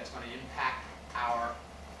issue that's going to impact our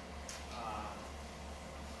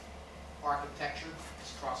architecture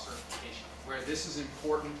is cross-certification. Where this is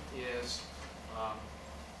important is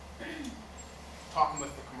talking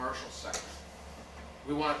with the commercial sector.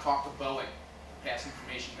 We want to talk to Boeing, pass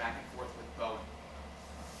information back and forth with Boeing.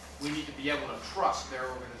 We need to be able to trust their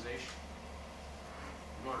organization.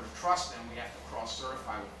 In order to trust them, we have to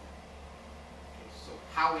cross-certify with them. Okay, so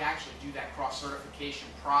how we actually do that cross-certification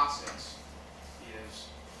process is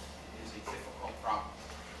a difficult problem.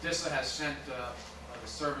 DISA has sent the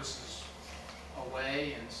services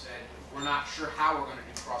away and said, we're not sure how we're going to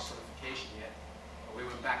do cross-certification yet. We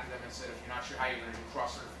went back to them and said, if you're not sure how you're going to do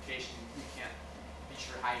cross-certification, we can't be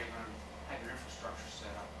sure how you're going to have your infrastructure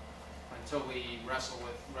set up. Until we wrestle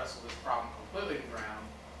this problem completely to the ground,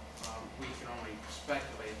 we can only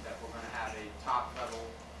speculate that we're going to have a top-level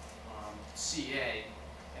CA,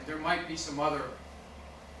 and there might be some other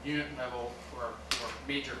unit level or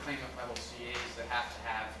major claimant level CAs that have to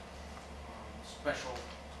have special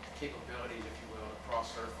capabilities, if you will, to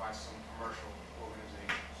cross-certify some commercial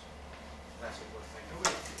organizations. That's what we're thinking.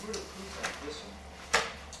 Who would approve that, this one?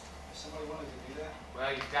 If somebody wanted to do that? Well,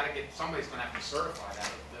 you've got to get, somebody's going to have to certify that,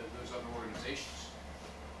 those other organizations.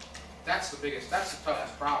 That's the biggest, that's the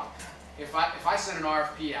toughest problem. If I send an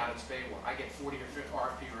RFP out at SPAWAR, I get 40 or 50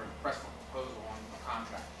 RFP or a request for proposal on a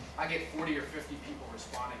contract. I get 40 or 50 people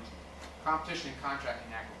responding to it. Competition and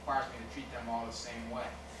Contracting Act requires me to treat them all the same way.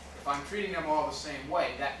 If I'm treating them all the same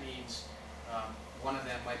way, that means one of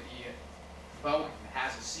them might be Boeing, that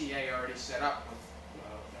has a CA already set up with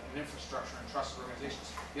an infrastructure and trusted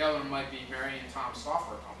organizations. The other one might be Mary and Tom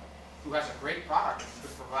Software Company, who has a great product and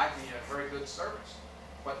could provide me a very good service,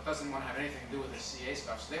 but doesn't want to have anything to do with the CA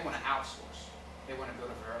stuff, so they want to outsource. They want to go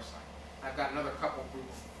to VeriSign. I've got another couple group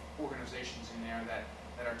of organizations in there that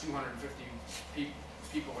are 250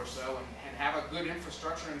 people or so and have a good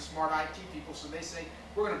infrastructure and smart IT people, so they say,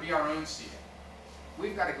 we're going to be our own CA.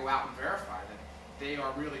 We've got to go out and verify that they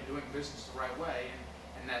are really doing business the right way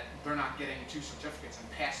and that they're not getting 2 certificates and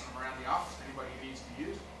passing them around the office to anybody who needs to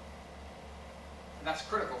use them. And that's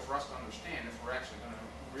critical for us to understand if we're actually going to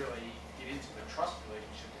really get into the trust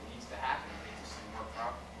relationship that needs to happen to make this thing work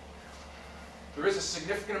properly. There is a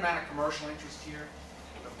significant amount of commercial interest here.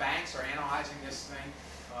 The banks are analyzing this thing.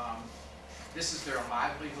 This is their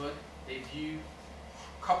livelihood. They view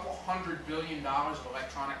a couple $100 billion of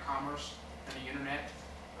electronic commerce and the internet.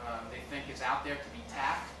 They think it's out there to be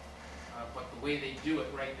tapped, but the way they do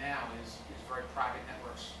it right now is very private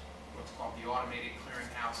networks, what's called the automated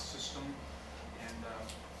clearinghouse system, and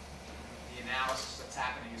the analysis that's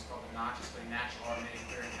happening is called the National Automated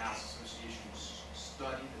Clearinghouse Association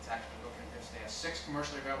study that's actually looking at this. They have 6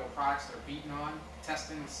 commercially available products they're beating on,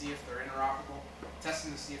 testing to see if they're interoperable,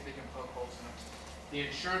 testing to see if they can poke holes in them. The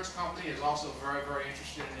insurance company is also very, very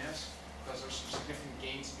interested in this because there's some significant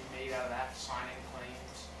gains to be made out of that, signing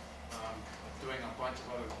claims, doing a bunch of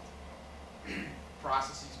other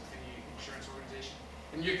processes within the insurance organization.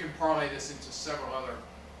 And you can parlay this into several other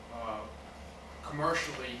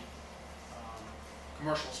commercial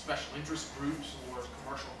special interest groups or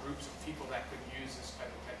commercial groups of people that could use this type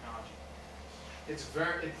of technology. It's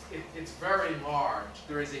very large.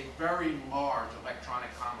 There is a very large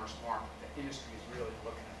electronic commerce market that industry is really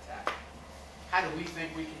looking at tackling. How do we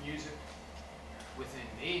think we can use it? Within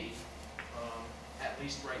Navy, at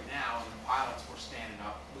least right now, and the pilots we're standing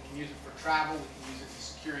up. We can use it for travel, we can use it to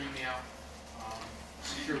secure email,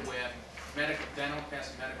 secure web, medical, dental,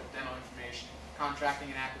 passing medical, dental information,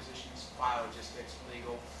 contracting and acquisitions, supply logistics,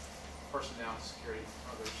 legal, personnel, security,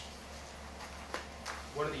 others.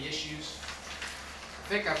 What are the issues? I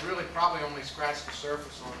think I've really probably only scratched the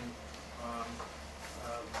surface on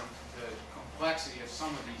the complexity of some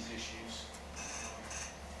of these issues,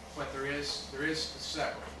 but there is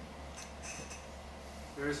several.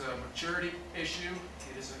 There is a maturity issue.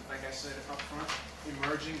 It is, like I said up front,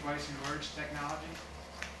 emerging, vice-emerged technology.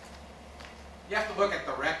 You have to look at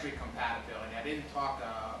directory compatibility. I didn't talk at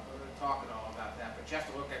all about that, but you have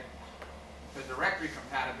to look at the directory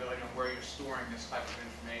compatibility on where you're storing this type of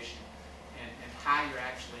information and how you're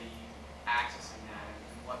actually accessing that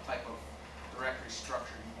and what type of directory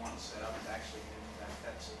structure you want to set up to actually get into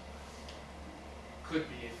that. Could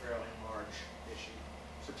be a fairly large issue.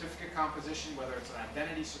 Certificate composition, whether it's an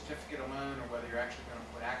identity certificate alone or whether you're actually going to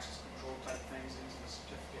put access control type things into the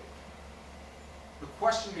certificate. The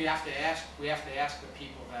question we have to ask the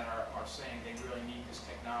people that are saying they really need this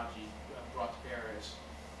technology brought to bear is,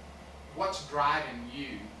 what's driving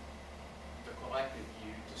you, the collective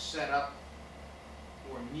you, to set up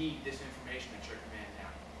or need this information at your command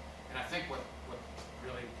now? And I think what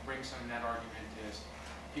really brings in that argument is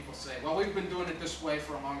people say, well, we've been doing it this way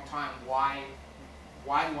for a long time. Why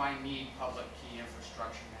do I need public key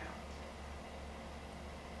infrastructure now?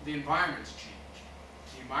 The environment's changed.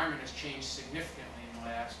 The environment has changed significantly in the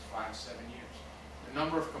last 5-7 years. The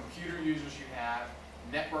number of computer users you have,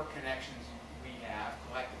 network connections we have,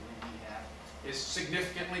 collectively we have, is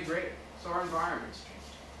significantly greater. So our environment's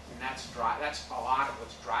changed. And that's a lot of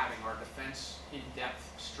what's driving our defense in-depth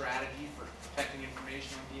strategy for protecting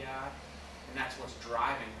information on DI. And that's what's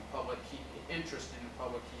driving the public key interest in the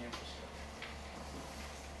public key infrastructure.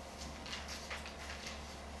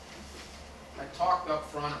 I talked up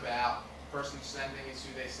front about the person sending is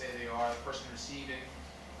who they say they are, the person receiving,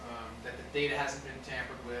 that the data hasn't been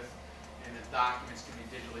tampered with, and that documents can be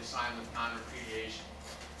digitally signed with non-repudiation.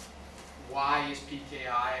 Why is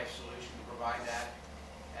PKI a solution to provide that?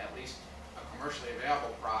 At least a commercially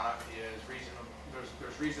available product is reasonable.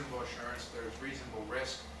 There's reasonable assurance. There's reasonable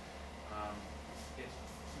risk. It's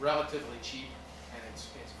relatively cheap, and it's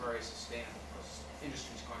very sustainable.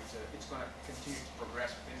 Industry's going to continue to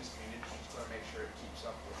progress with industry, and industry's going to make sure it keeps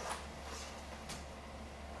up with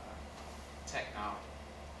technology.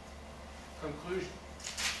 Conclusion.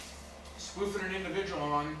 Spoofing an individual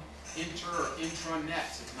on inter or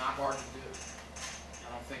intranets is not hard to do.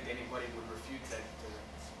 I don't think anybody would refute that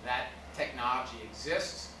that technology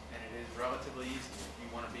exists, and it is relatively easy if you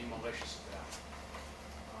want to be malicious about it.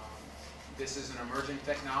 This is an emerging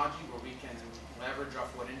technology where we can leverage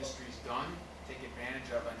off what industry's done, take advantage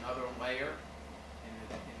of another layer in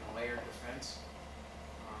the layered defense.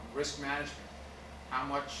 Risk management. How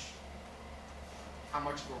much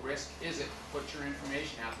of a risk is it to put your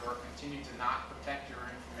information out there or continue to not protect your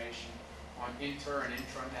information on inter and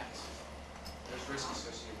intranets? There's risk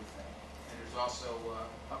associated with that. And there's also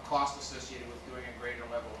a cost associated with doing a greater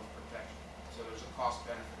level of protection. So there's a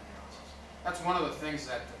cost-benefit analysis. That's one of the things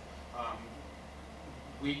that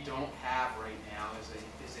we don't have right now is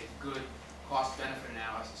a good cost-benefit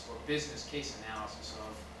analysis or business case analysis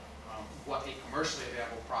of what a commercially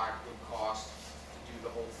available product would cost to do the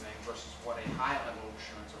whole thing versus what a high-level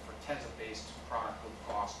assurance or Forteza-based product would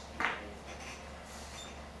cost to do the whole thing.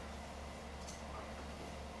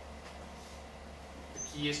 The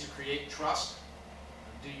key is to create trust.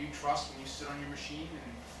 Do you trust when you sit on your machine?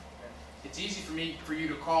 And it's easy for you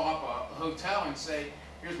to call up a hotel and say,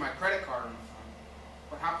 here's my credit card on the phone.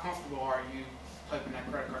 But how comfortable are you typing that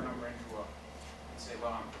credit card number into and say,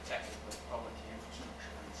 well, I'm protected with public key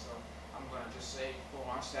infrastructure. And so I'm going to just say, we'll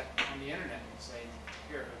launch that on the internet and say,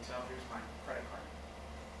 here, hotel, here's my credit card.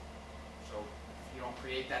 So if you don't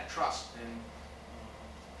create that trust, then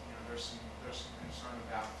there's some concern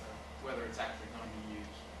about whether it's actually going to be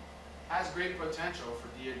used. Has great potential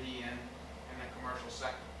for DoD and the commercial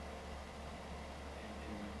sector.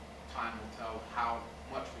 And time will tell how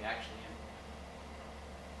much we actually implement.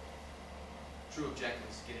 True objective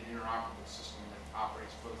is to get an interoperable system that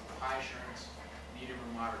operates both with high assurance, medium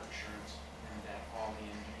or moderate assurance, and that all the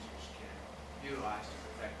end users can utilize to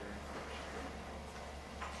protect their information.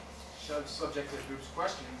 Subject to the group's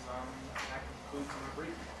questions, that concludes my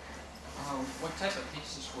briefing. What type of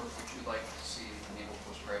thesis work would you like to see the Naval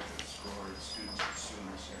Postgraduate School or the students pursue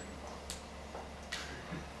in this area?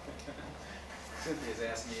 Cynthia's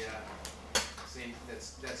asked me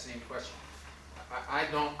that same question. I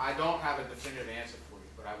don't have a definitive answer for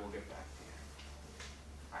you, but I will get back to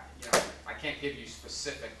you. I can't give you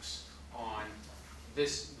specifics on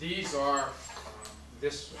this. These are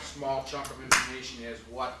this small chunk of information is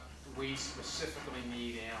what we specifically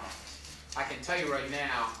need analyzed. I can tell you right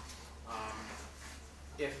now,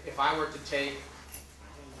 if I were to take,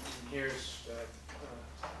 and here's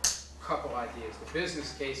a couple ideas. The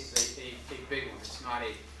business case is a big one. It's not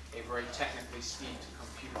a a very technically steeped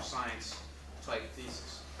computer science type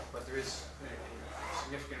thesis. But there is a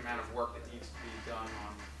significant amount of work that needs to be done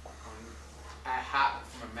on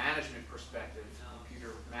from a management perspective,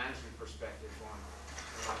 computer management perspective, on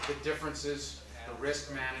the differences, the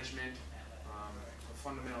risk management, the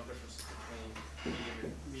fundamental differences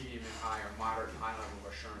between medium and high, or moderate and high level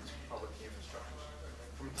of assurance for public key infrastructures.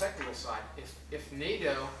 From a technical side, if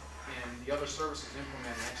NATO and the other services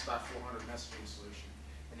implement an X.400 messaging solution,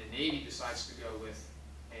 and the Navy decides to go with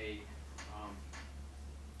a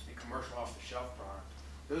commercial off-the-shelf product,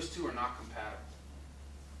 those two are not compatible.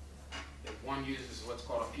 If one uses what's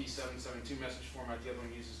called a P772 message format, the other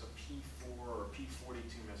one uses a P4 or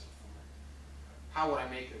P42 message format. How would I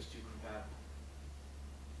make those two compatible?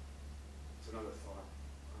 It's another thought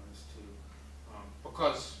as to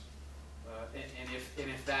because and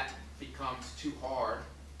if that becomes too hard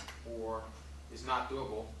or is not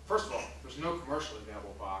doable, first of all, there's no commercially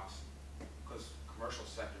available box because the commercial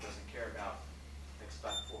sector doesn't care about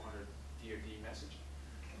X.400 DoD messaging.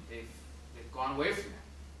 They've gone away from that.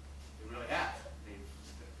 They really have.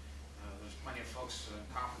 There's plenty of folks,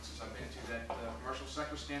 conferences I've been to, that the commercial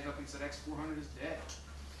sector stands up and said X400 is dead.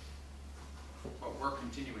 But we're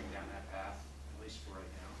continuing down that path, at least for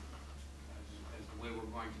right now, as the way we're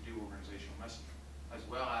going to do organizational messaging, as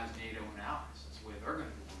well as NATO and allies. That's the way they're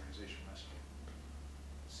going to do organizational messaging.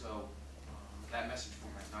 So that message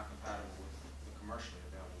format is not compatible with the commercially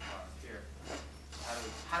available product here. So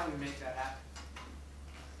how do we make that happen?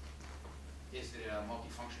 Is it a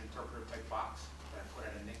multifunction interpreter type box that I put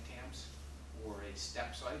at a NICTAMS or a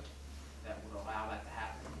step site that would allow that to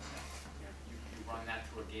happen? You run that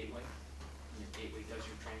through a gateway, and your gateway does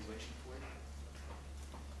your translation for you.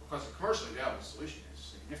 Because the commercially available solution is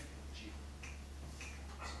significantly cheaper.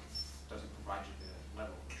 It doesn't provide you the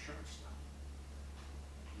level of assurance stuff.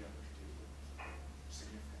 The others do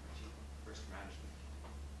significantly cheaper risk management.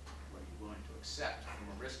 What are you willing to accept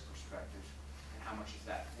from a risk perspective? How much is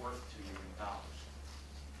that worth to you in dollars?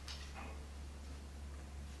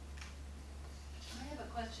 I have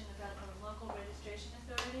a question about the local registration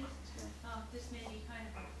authorities. This may be kind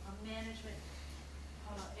of a management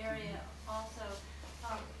area also.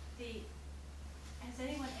 Has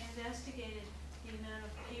anyone investigated the amount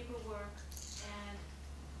of paperwork and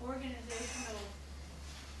organizational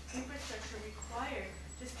infrastructure required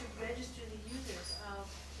just to register the users?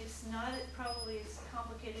 It's not probably as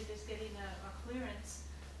complicated as getting a clearance,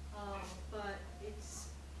 but it's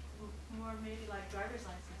more maybe like driver's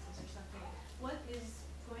licenses or something. What is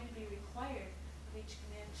going to be required of each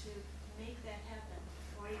command to make that happen,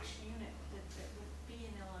 or each unit that would be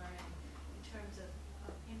an LRM in terms of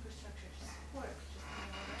infrastructure support?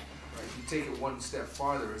 Right. If you take it one step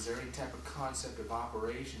farther, is there any type of concept of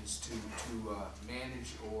operations to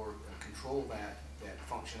manage or control that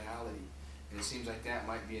functionality? And it seems like that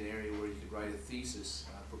might be an area where you could write a thesis,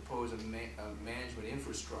 propose a management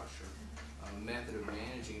infrastructure, a method of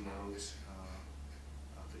managing those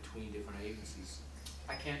between different agencies.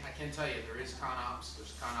 I can tell you there is ConOps.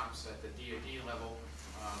 There's ConOps at the DoD level.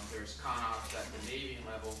 There's ConOps at the Navy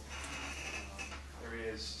level. There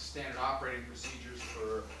is standard operating procedures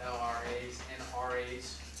for LRAs and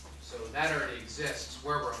RAs. So that already exists.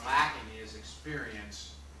 Where we're lacking is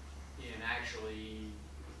experience in actually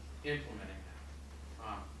implementing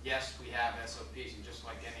that. Yes, we have SOPs, and just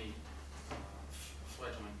like any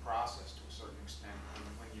fledgling process to a certain extent,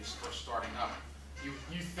 when you're first starting up, you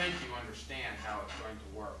think you understand how it's going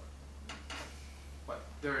to work. But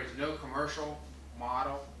there is no commercial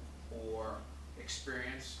model or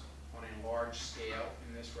experience on a large scale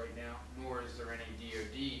in this right now, nor is there any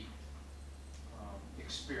DoD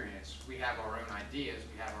experience. We have our own ideas,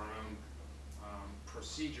 we have our own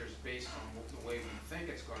procedures based on the way we think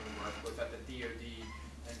it's going to work, both at the DoD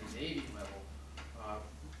and the Navy level,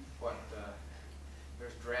 but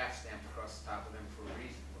there's draft stamped across the top of them for a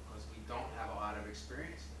reason, because we don't have a lot of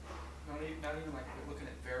experience. Not even like looking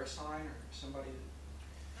at VeriSign or somebody?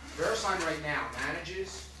 VeriSign right now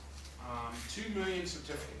manages 2 million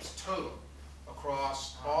certificates total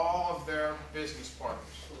across all of their business partners.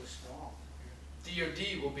 Really small.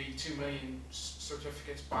 DoD will be 2 million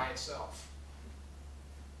certificates by itself.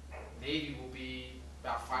 Navy will be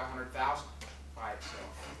about 500,000 by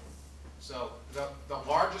itself. So the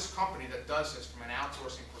largest company that does this from an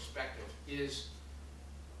outsourcing perspective is,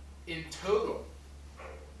 in total,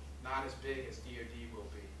 not as big as DoD will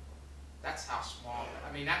be. That's how small,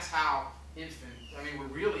 I mean, that's how infant, I mean, we're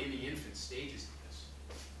really in the infant stages of this.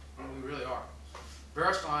 I mean, we really are.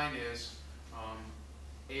 VeriSign is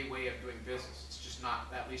a way of doing business. It's just not,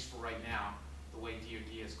 at least for right now, the way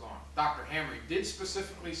DoD has gone. Dr. Hamry did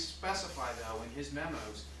specifically specify, though, in his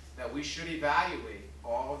memos that we should evaluate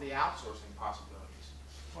all of the outsourcing possibilities.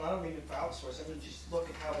 Well, I don't mean to outsource, I mean, just look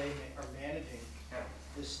at how they are managing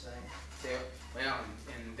this thing. Well,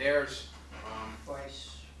 and there's,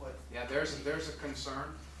 Twice, what, yeah, there's a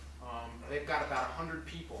concern. They've got about 100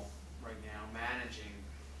 people right now managing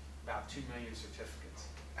about 2 million certificates.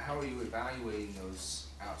 How are you evaluating those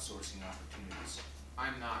outsourcing opportunities?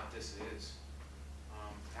 I'm not, this is.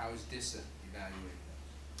 How is DISA evaluating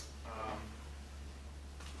those?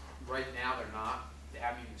 Right now, they're not. They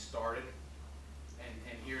haven't even started.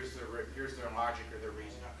 And here's their logic or their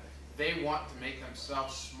reason. They want to make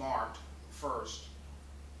themselves smart first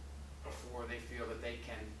before they feel that they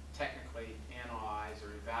can technically analyze or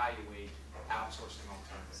evaluate outsourcing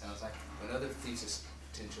alternatives. Sounds like another thesis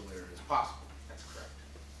potential area. It's possible. That's correct.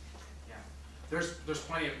 Yeah. There's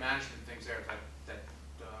plenty of management things there that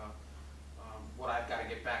what I've got to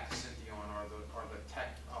get back to Cynthia on are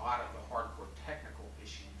a lot of the hardcore technical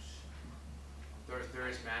issues. There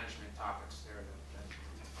is management topics there that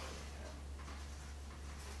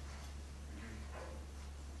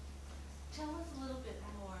Tell us a little bit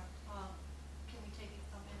more, can we take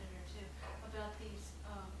a minute or two, about these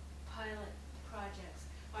pilot projects.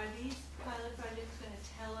 Are these pilot projects going to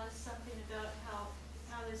tell us something about how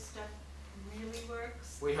this stuff really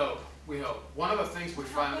works? We hope. One of the things we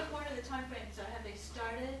find. What are the timeframes? Have they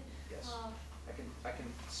started? Yes. I can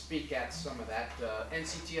speak at some of that.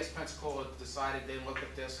 NCTS Pensacola decided, they looked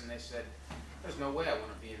at this and they said, there's no way I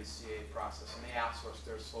want to be in the CA process, and they outsourced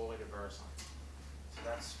theirs solely to VeriSign. So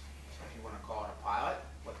that's, if you want to call it a pilot,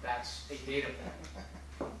 but that's a data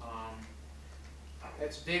point.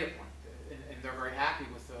 It's a data point, and they're very happy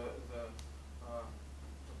with the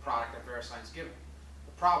product that VeriSign's given.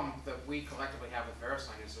 The problem that we collectively have with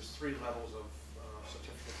VeriSign is there's 3 levels of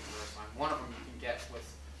certificates in VeriSign. One of them you can get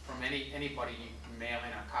from anybody. You can mail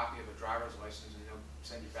in a copy of a driver's license and they'll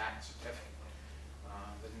send you back a certificate.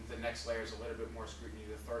 The next layer is a little bit more scrutiny.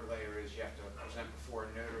 The third layer is you have to present before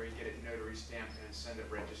a notary, get it notary stamped, and send it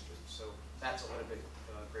registered. So that's a little bit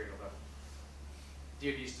greater level.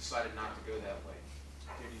 DoD's decided not to go that way.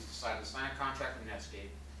 DoD's decided to sign a contract with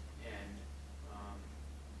Netscape and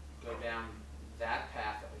go down that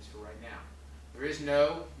path, at least for right now. There is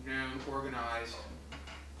no known organized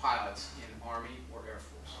pilots in Army or Air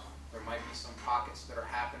Force. There might be some pockets that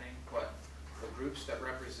are happening, but the groups that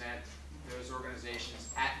represent those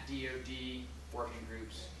organizations at DoD working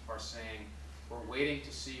groups are saying, we're waiting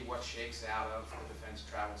to see what shakes out of the Defense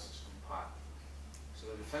Travel System pilot. So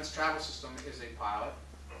the Defense Travel System is a pilot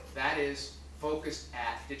that is focused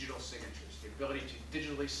at digital signatures, the ability to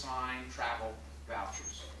digitally sign travel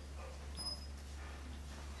vouchers.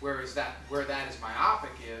 Where that is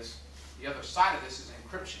myopic is, the other side of this is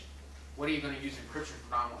encryption. What are you going to use encryption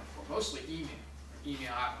predominantly for? Mostly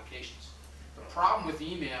email applications. The problem with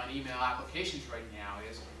email and email applications right now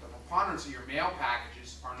is the preponderance of your mail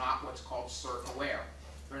packages are not what's called CERT aware.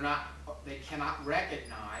 They cannot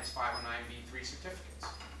recognize 509(b)(3) certificates.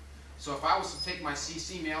 So if I was to take my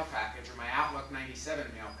CC mail package or my Outlook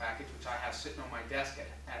 97 mail package, which I have sitting on my desk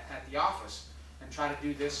at the office, and try to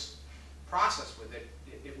do this process with it,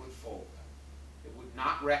 it would fold. It would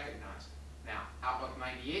not recognize it. Now, Outlook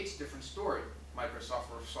 98 is a different story. Microsoft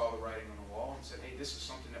saw the writing on the wall and said, hey, this is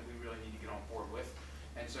something that we really need to get on board with.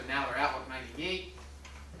 And so now their Outlook 98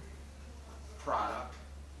 product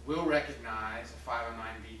will recognize a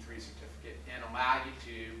 509(b)(3) certificate and allow you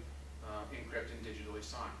to encrypt and digitally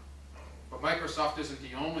sign. But Microsoft isn't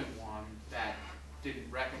the only one that didn't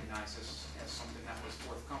recognize this as something that was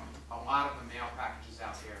forthcoming. A lot of the mail packages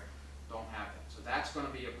out there don't have it. So that's going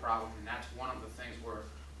to be a problem, and that's one of the things we're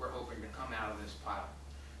hoping to come out of this pilot.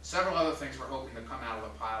 Several other things we're hoping to come out of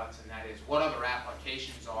the pilots, and that is what other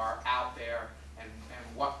applications are out there and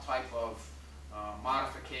what type of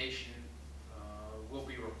modification will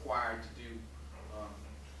be required to do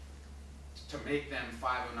to make them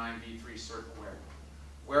 509(b)(3) cert aware.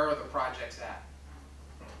 Where are the projects at?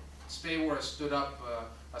 SPAWAR has stood up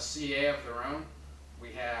a CA of their own. We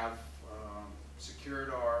have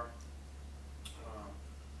secured our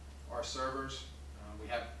servers. We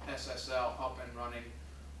have SSL up and running.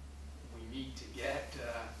 We need to get,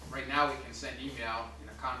 right now we can send email in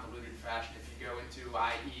a convoluted fashion. If you go into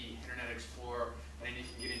IE, Internet Explorer, and then you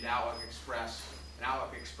can get into Outlook Express, and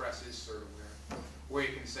Outlook Express is serverware, where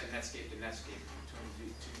you can send Netscape to Netscape,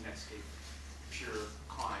 to Netscape pure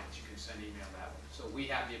clients. You can send email that way. So we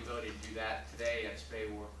have the ability to do that today at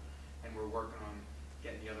SPAWAR, and we're working on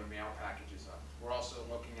getting the other mail packages up. We're also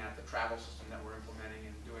looking at the travel system that we're implementing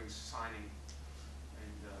and doing signing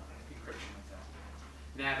and encryption with that.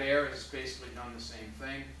 NavAir has basically done the same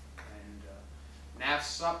thing, and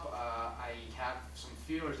NavSup, I have some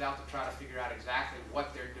feelers out to try to figure out exactly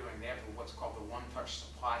what they're doing. They have what's called the one-touch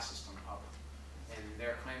supply system up, and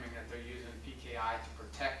they're claiming that they're using PKI to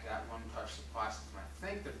protect that one-touch supply system. I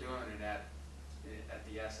think they're doing it at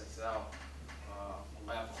the SSL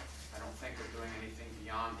level. I don't think they're doing anything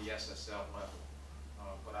beyond the SSL level,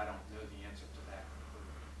 but I don't know the answer to that.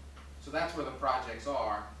 So that's where the projects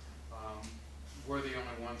are. We're the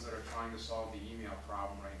only ones that are trying to solve the email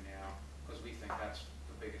problem right now, because we think that's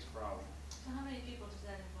the biggest problem. So how many people does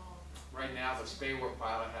that involve? Right now, the SPAWAR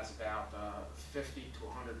pilot has about 50 to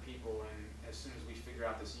 100 people, and as soon as we figure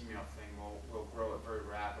out this email thing, we'll grow it very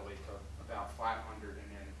rapidly to about 500, and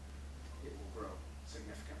then it will grow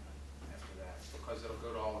significantly after that, because it'll go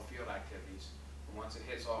to all the field activities. And once it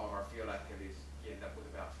hits all of our field activities, you end up with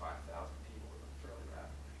about 5,000 people fairly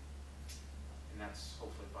rapidly. And that's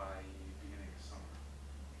hopefully by the beginning of summer.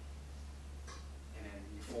 And then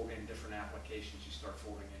you fold in different applications, you start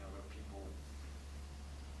folding in other people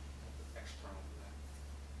external